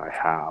family that I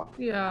have.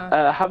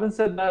 Yeah. Having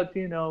said that,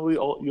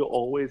 you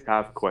always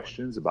have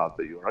questions about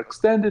your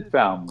extended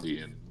family,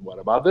 and what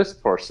about this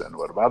person?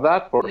 What about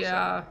that person?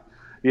 Yeah.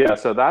 Yeah,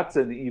 so that's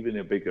even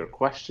a bigger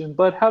question.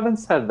 But having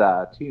said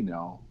that,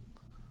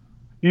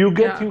 you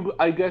get to,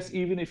 I guess,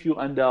 even if you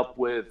end up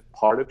with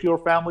part of your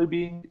family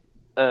being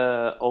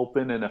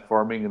open and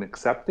affirming and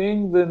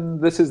accepting,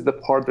 then this is the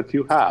part that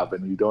you have,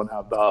 and you don't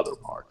have the other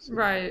parts.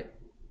 Right.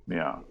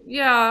 Yeah.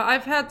 Yeah,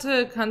 I've had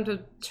to come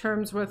to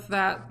terms with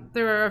that.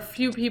 There are a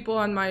few people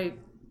on my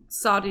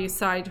Saudi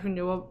side who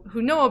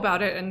know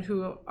about it and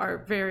who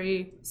are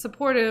very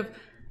supportive,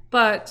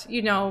 but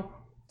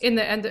at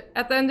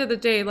the end of the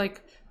day,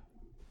 like,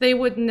 they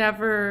would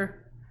never.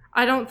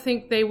 I don't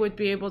think they would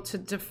be able to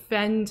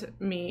defend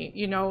me,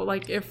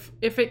 like if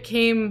it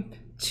came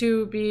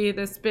to be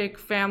this big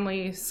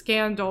family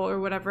scandal or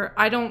whatever.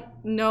 I don't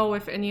know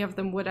if any of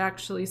them would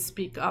actually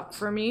speak up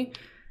for me.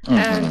 Mm-hmm.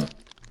 And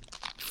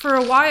for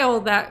a while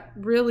that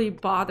really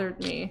bothered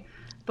me.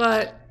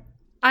 But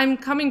I'm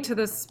coming to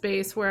this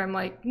space where I'm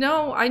like,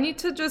 no, I need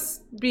to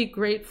just be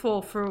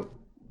grateful for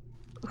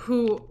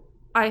who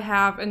I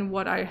have and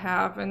what I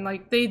have, and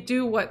like they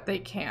do what they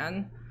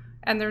can.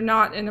 And they're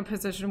not in a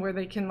position where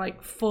they can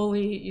like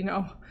fully,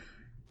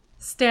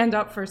 stand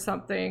up for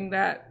something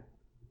that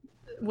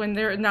when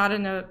they're not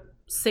in a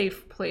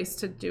safe place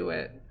to do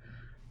it.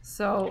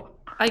 So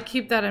I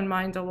keep that in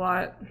mind a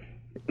lot.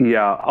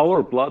 Yeah,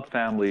 our blood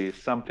family is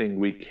something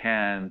we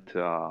can't,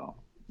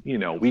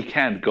 we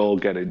can't go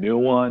get a new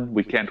one.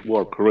 We can't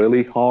work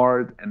really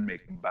hard and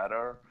make them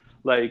better.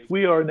 Like,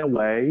 we are in a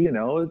way,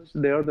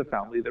 they're the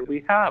family that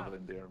we have,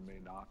 and they may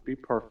not be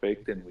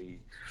perfect, and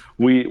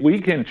we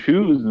can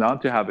choose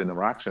not to have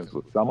interactions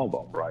with some of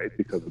them, right?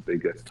 Because they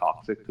get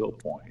toxic to a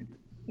point.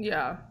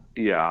 Yeah.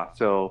 Yeah.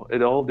 So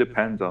it all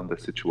depends on the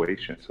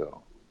situation.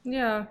 So.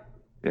 Yeah.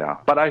 Yeah.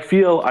 But I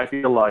feel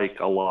like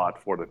a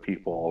lot for the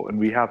people, and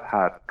we have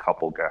had a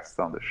couple guests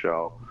on the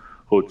show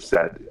who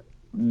said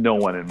no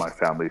one in my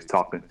family is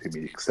talking to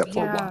me except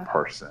for one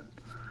person.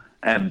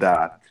 And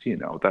that,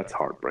 that's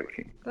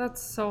heartbreaking.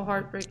 That's so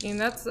heartbreaking.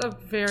 That's a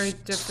very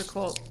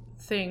difficult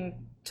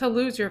thing. To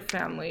lose your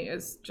family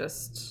is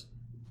just,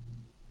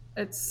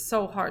 it's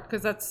so hard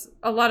because that's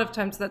a lot of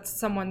times that's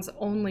someone's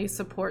only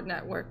support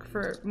network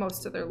for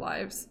most of their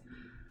lives.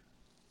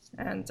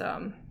 And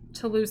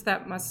to lose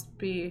that must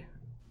be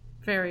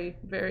very,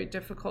 very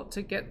difficult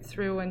to get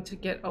through and to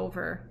get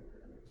over.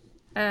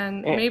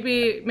 And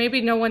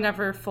maybe no one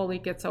ever fully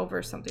gets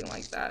over something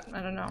like that.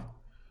 I don't know.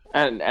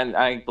 And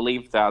I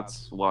believe that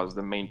was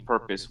the main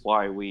purpose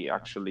why we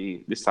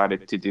actually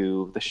decided to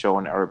do the show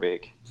in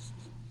Arabic.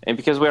 And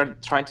because we're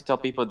trying to tell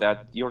people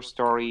that your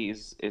story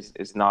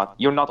is not,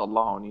 you're not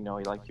alone,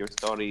 like your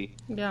story,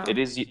 it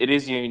is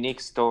a unique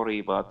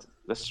story, but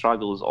the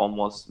struggle is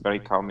almost very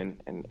common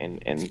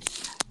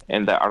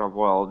in the Arab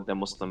world, the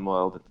Muslim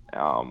world,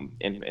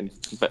 in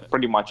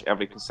pretty much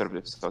every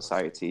conservative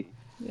society.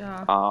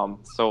 Yeah.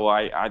 So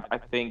I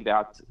think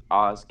that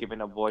us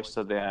giving a voice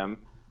to them,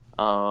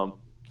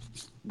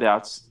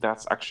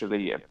 that's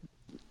actually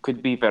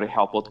could be very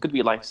helpful. It could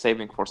be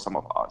life-saving for some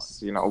of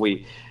us.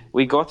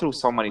 We go through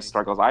so many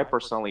struggles. I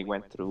personally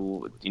went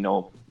through,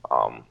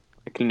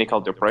 a clinical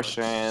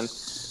depression.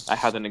 I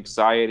had an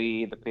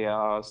anxiety in the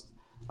past.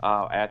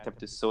 I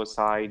attempted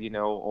suicide,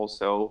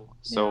 also.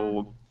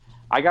 So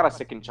I got a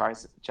second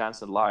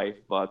chance in life,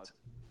 but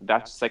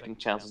that second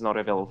chance is not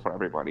available for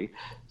everybody.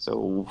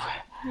 So,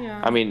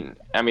 I mean,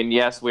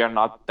 yes, we are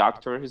not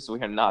doctors.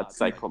 We are not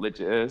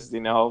psychologists,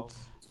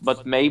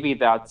 but maybe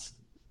that's,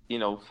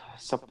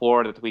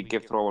 support that we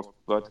give through our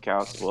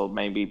podcast will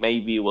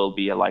maybe will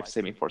be a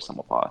life-saving for some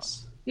of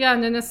us. Yeah,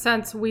 and in a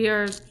sense,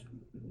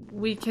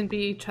 we can be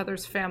each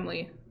other's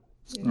family,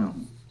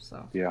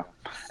 So yeah,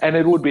 and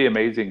it would be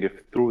amazing if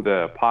through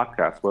the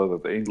podcast, whether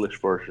the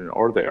English version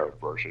or the Arab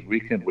version, we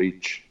can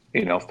reach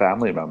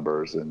family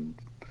members and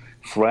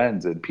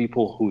friends and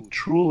people who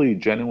truly,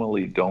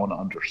 genuinely don't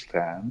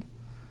understand.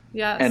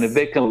 Yes. And if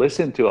they can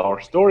listen to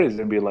our stories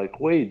and be like,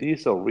 wait,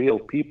 these are real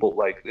people.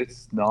 Like,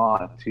 it's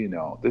not,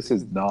 this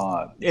is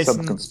not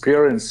some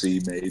conspiracy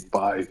made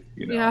by,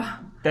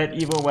 that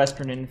evil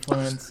Western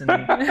influence.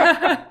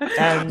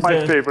 And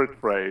my favorite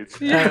phrase.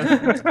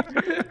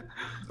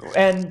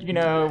 And,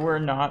 we're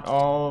not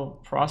all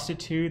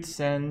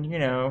prostitutes and,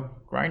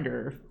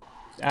 grinder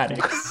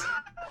addicts.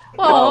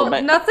 Well,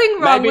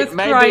 nothing wrong with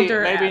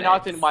Grindr. Maybe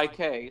not in my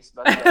case,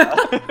 but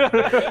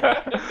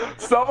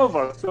some of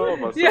us.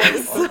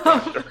 Yes.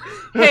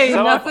 Hey,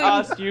 some nothing.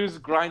 of us use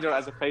Grindr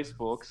as a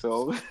Facebook,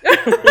 so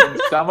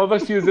some of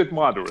us use it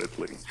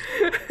moderately.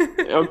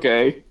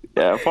 Okay.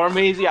 Yeah. For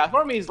me,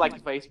 it's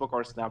like Facebook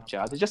or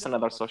Snapchat. It's just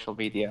another social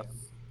media.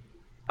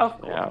 Of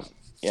course.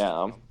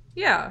 Yeah.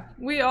 Yeah,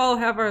 we all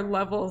have our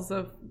levels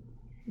of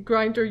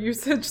Grinder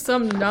usage,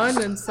 some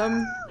none and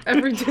some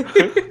every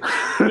day.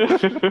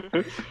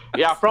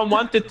 Yeah, from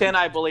 1 to 10,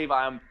 I believe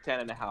I'm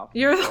 10.5.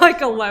 You're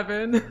like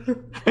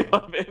 11.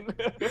 11.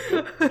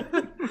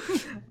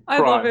 I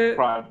love it.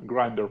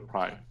 Grinder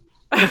Prime.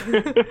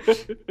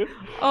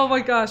 Oh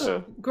my gosh.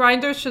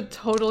 Grinder should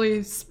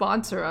totally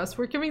sponsor us.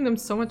 We're giving them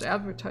so much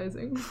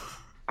advertising.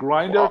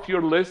 Grinder, if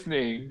you're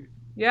listening,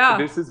 Yeah.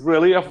 this is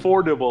really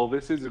affordable.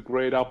 This is a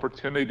great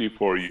opportunity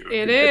for you.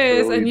 It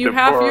is, really and you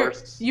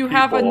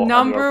have a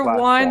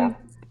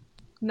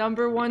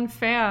number one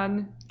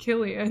fan,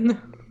 Kilian.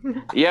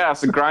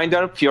 Yes,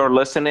 Grinder, if you're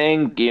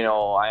listening,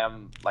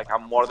 I'm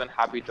more than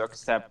happy to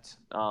accept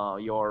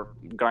your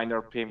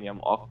Grinder premium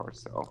offer.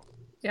 So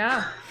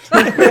Yeah.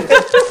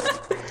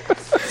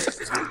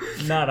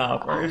 Not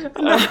awkward.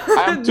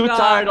 I'm too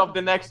tired of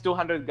the next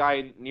 200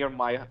 guy near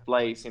my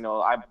place.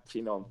 I've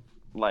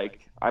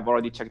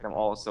already checked them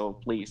all. So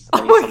please,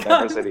 I need some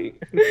diversity.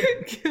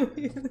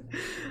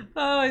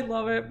 Oh, I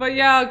love it. But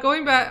yeah,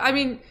 going back, I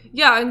mean,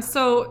 yeah, and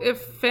so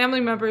if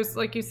family members,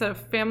 like you said, if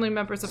family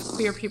members of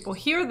queer people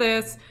hear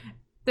this,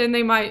 then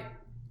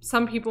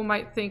some people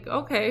might think,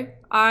 okay,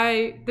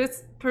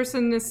 this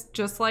person is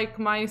just like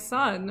my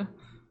son,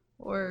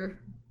 or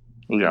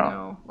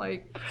yeah.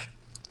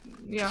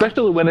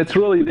 Especially when it's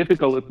really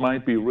difficult, it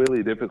might be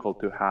really difficult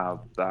to have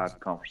that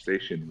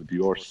conversation with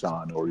your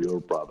son or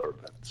your brother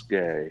that's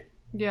gay.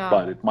 Yeah.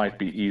 But it might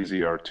be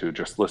easier to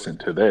just listen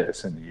to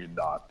this and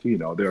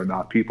they're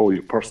not people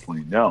you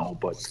personally know,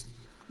 but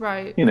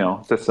right.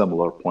 It's a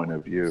similar point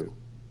of view.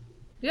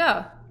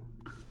 Yeah.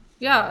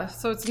 Yeah.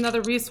 So it's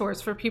another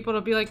resource for people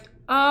to be like,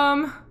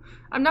 I'm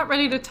not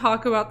ready to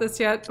talk about this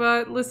yet,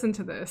 but listen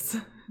to this.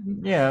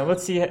 Yeah,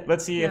 let's see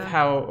if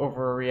how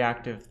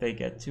overreactive they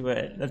get to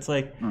it. It's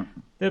like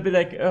they'll be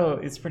like, "Oh,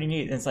 it's pretty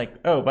neat." And it's like,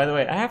 "Oh, by the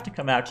way, I have to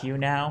come out to you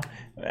now,"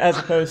 as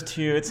opposed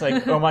to it's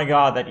like, "Oh my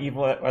God, that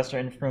evil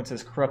Western influence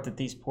has corrupted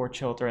these poor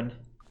children.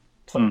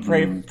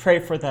 Pray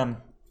for them."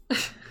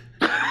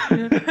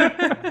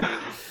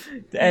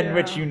 And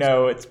which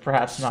it's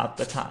perhaps not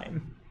the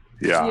time.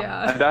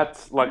 Yeah. And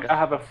that's like I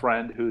have a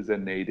friend who's a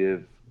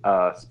native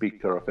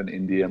speaker of an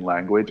Indian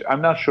language.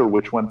 I'm not sure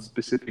which one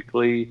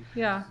specifically.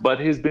 Yeah.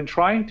 But he's been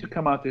trying to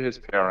come out to his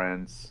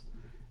parents,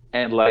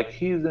 and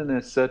he's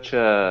in such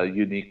a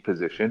unique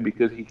position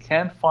because he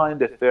can't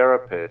find a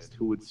therapist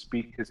who would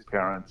speak his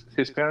parents.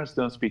 His parents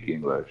don't speak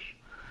English.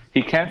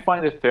 He can't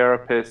find a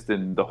therapist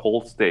in the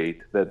whole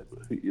state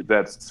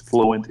that's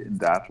fluent in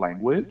that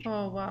language.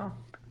 Oh wow.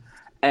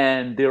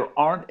 And there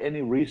aren't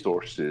any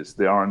resources.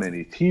 There aren't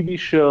any TV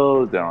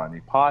shows. There aren't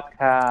any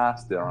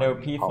podcasts. There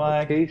aren't any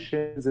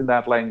publications in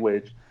that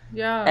language.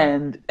 Yeah.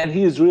 And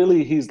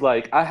he's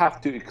like, I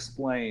have to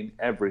explain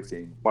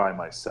everything by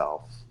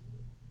myself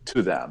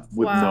to them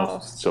with no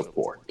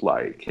support.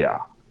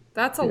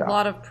 That's a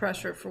lot of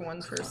pressure for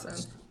one person.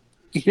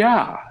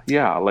 Yeah.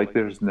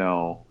 There's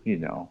no,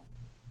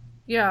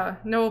 Yeah,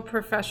 no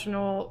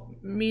professional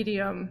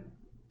medium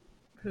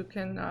who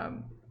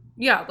can,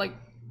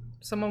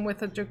 someone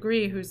with a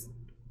degree who's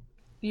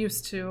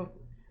used to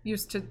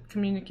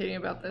communicating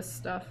about this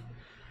stuff.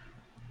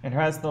 And who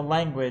has the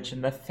language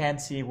and the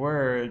fancy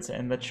words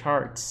and the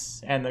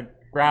charts and the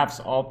graphs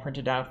all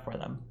printed out for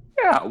them.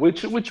 Yeah,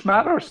 which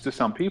matters to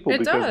some people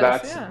to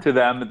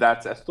them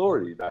that's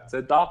authority. That's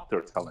a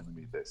doctor telling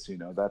me this.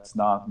 That's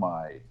not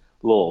my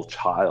little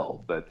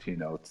child that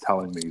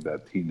telling me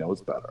that he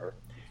knows better.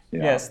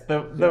 Yeah. Yes,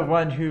 the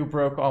one who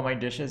broke all my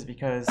dishes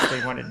because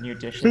they wanted new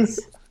dishes.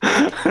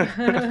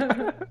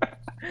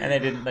 And they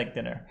didn't like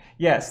dinner.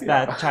 Yes,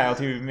 that child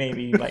who may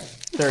be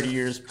 30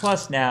 years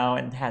plus now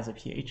and has a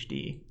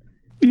PhD.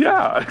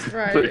 Yeah.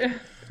 Right.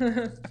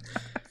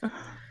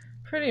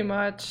 Pretty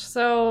much.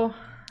 So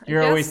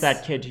you're always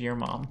that kid to your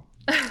mom.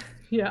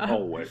 Yeah.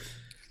 Always.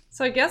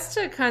 So I guess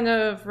to kind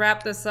of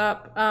wrap this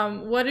up,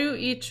 what do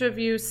each of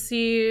you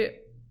see?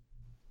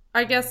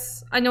 I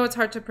guess I know it's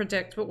hard to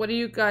predict, but what do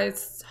you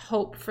guys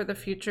hope for the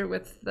future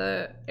with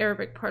the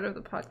Arabic part of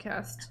the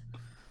podcast?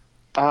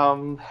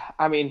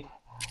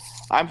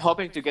 I'm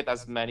hoping to get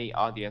as many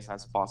audience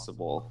as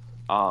possible.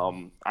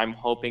 I'm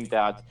hoping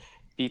that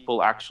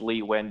people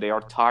actually, when they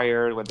are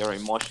tired, when they're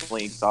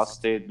emotionally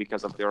exhausted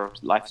because of their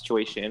life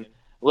situation,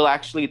 will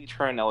actually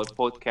turn our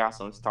podcast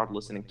and start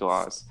listening to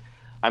us.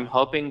 I'm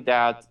hoping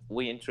that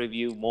we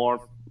interview more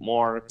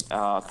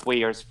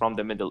queers from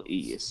the Middle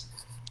East.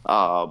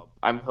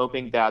 I'm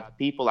hoping that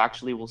people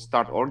actually will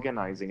start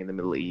organizing in the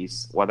Middle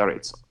East, whether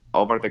it's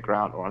over the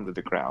ground or under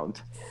the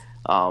ground.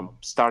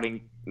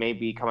 Starting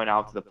maybe coming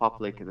out to the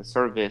public in the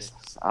service,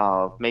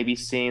 maybe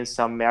seeing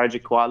some marriage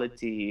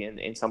equality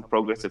in some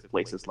progressive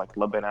places like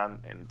Lebanon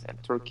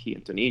and Turkey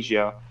and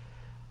Tunisia.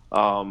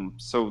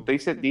 So they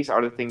said these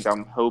are the things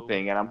I'm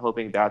hoping, and I'm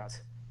hoping that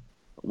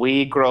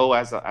we grow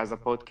as a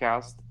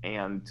podcast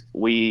and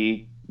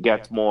we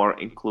get more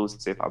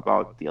inclusive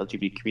about the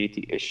LGBT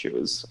community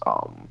issues.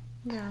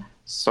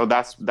 So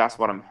that's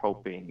what I'm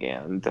hoping,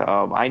 and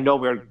I know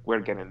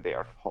we're getting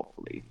there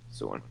hopefully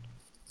soon.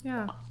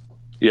 Yeah.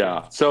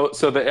 So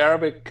the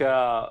Arabic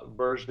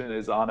version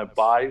is on a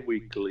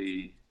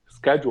bi-weekly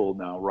schedule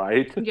now,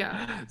 right? Yeah.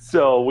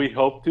 So we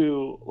hope to,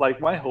 like,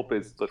 my hope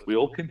is that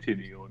we'll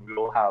continue and we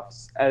will have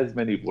as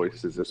many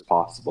voices as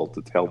possible to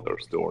tell their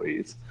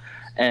stories.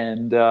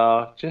 And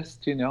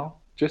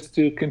just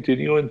to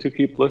continue and to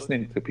keep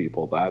listening to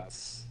people.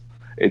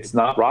 It's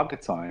not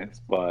rocket science,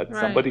 but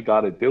Right. somebody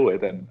got to do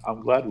it. And I'm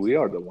glad we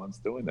are the ones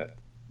doing it.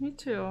 Me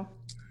too.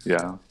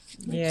 Yeah.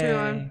 Me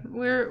too.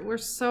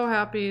 We're so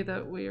happy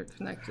that we are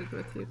connected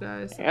with you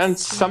guys. And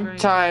It's been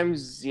great.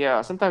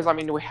 sometimes I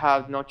mean we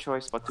have no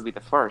choice but to be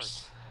the first.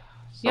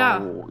 So, Yeah.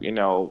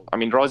 I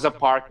mean Rosa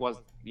Parks was,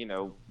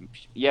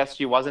 yes,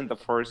 she wasn't the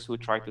first who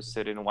tried to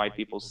sit in white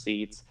people's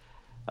seats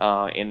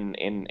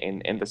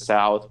in the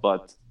South,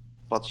 but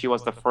she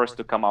was the first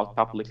to come out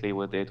publicly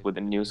with it, with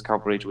the news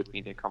coverage, with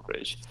media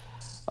coverage.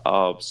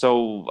 So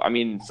I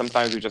mean,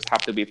 sometimes we just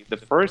have to be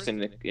the first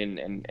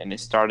in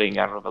starting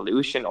a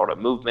revolution or a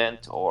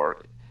movement or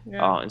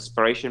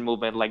inspiration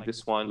movement like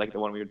this one, like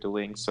the one we're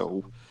doing. So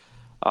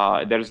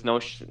there's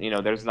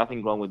there's nothing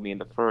wrong with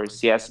being the first.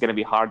 Yes, it's gonna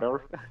be harder.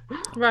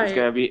 Right.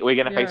 We're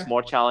gonna face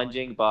more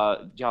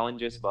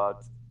challenges, but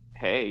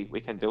hey, we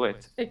can do it.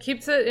 It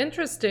keeps it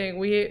interesting.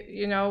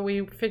 We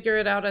figure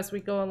it out as we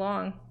go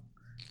along.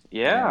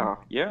 Yeah.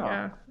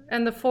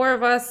 And the four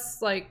of us,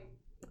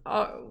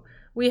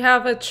 we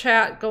have a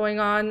chat going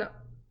on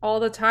all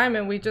the time,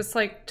 and we just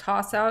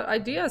toss out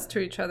ideas to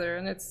each other,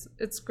 and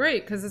it's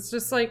great because it's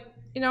just we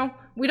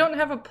don't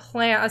have a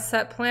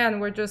set plan.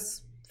 We're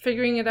just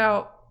figuring it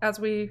out as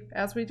we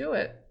do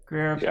it.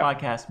 Queer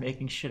podcast,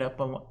 making shit up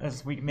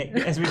as we go.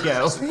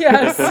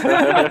 Yes.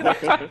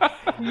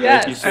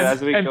 Yes.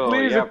 As we and go.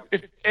 Please, Yep.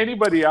 if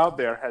anybody out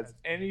there has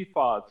any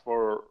thoughts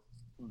for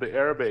the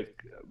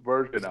Arabic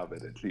version of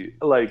it, at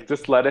least,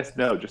 just let us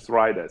know. Just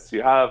write us. We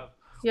have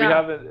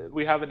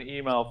an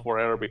email for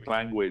Arabic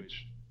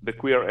language,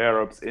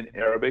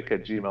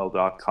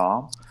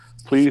 thequeerarabsinarabic@gmail.com.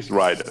 Please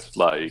write us.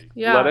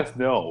 Let us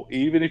know.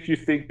 Even if you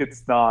think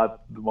it's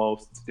not the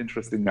most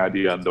interesting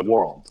idea in the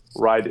world,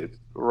 write us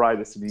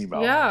an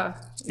email. Yeah.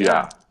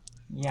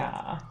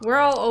 We're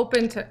all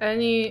open to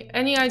any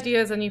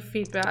ideas, any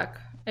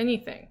feedback,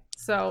 anything.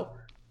 So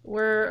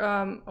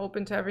we're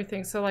open to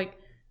everything. So we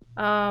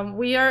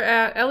are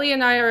at, Ellie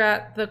and I are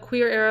at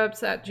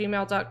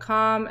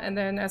thequeerarabs@gmail.com. And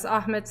then as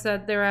Ahmed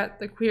said, they're at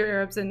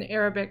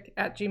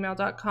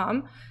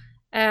thequeerarabsinarabic@gmail.com.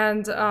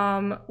 And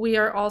we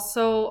are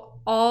also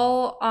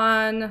all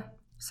on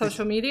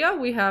social media.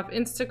 We have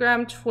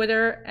Instagram,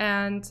 Twitter,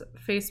 and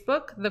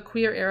Facebook, The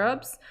Queer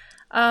Arabs.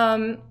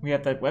 We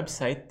have that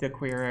website,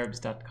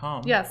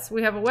 thequeerarabs.com. Yes,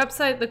 we have a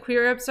website,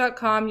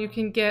 thequeerarabs.com. You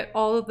can get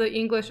all of the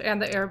English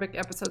and the Arabic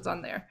episodes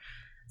on there.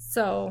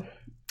 So,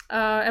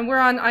 and we're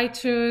on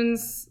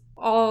iTunes,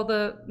 all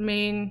the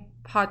main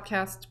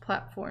podcast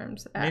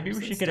platforms. Maybe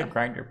we should get a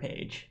Grindr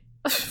page.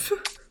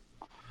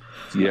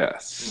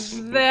 Yes.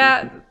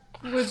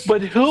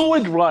 But who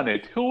would run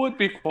it? Who would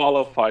be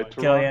qualified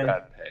to Kilian. run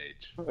that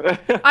page?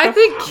 I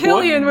think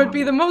Kilian would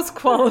be the most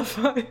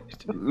qualified.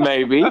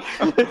 Maybe.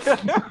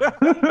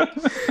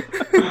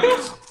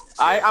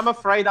 I'm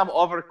afraid I'm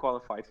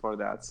overqualified for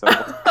that. So.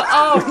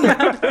 Oh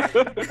yeah.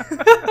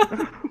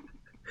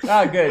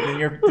 Ah, good.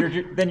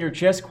 Then you're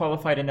just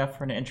qualified enough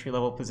for an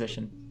entry-level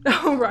position.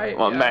 Oh right.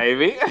 Well,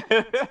 maybe.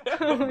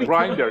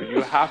 Grindr,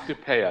 you have to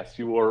pay us.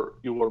 You were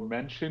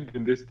mentioned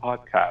in this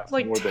podcast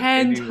more 10 than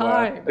anyone.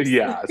 times.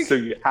 Yeah, so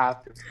you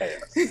have to pay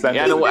us.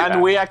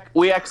 And we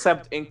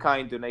accept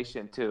in-kind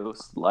donation too,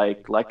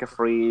 like a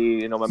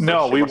free membership.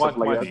 No, we or want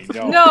something money.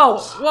 Like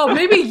No. Well,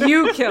 maybe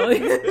you,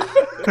 Kilian.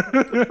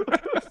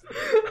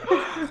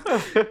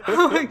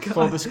 Oh my god.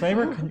 Full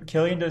disclaimer,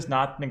 Kilian does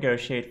not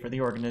negotiate for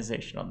the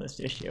organization on this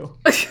issue.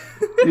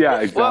 Yeah,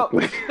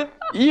 exactly.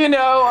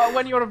 Well,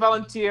 when you're a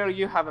volunteer,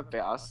 you have a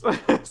pass.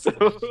 So.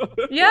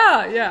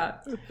 Yeah,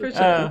 for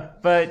sure.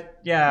 But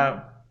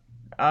yeah,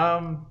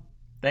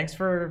 thanks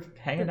for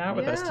hanging out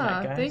with us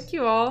tonight, guys. Thank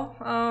you all.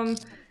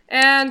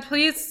 And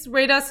please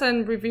rate us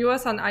and review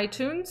us on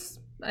iTunes,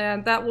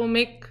 and that will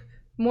make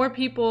more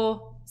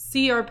people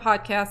see our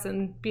podcast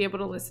and be able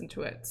to listen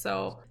to it.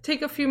 So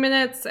take a few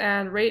minutes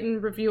and rate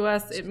and review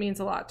us. It means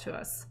a lot to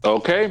us.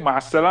 Okay, مع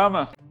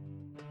السلامة.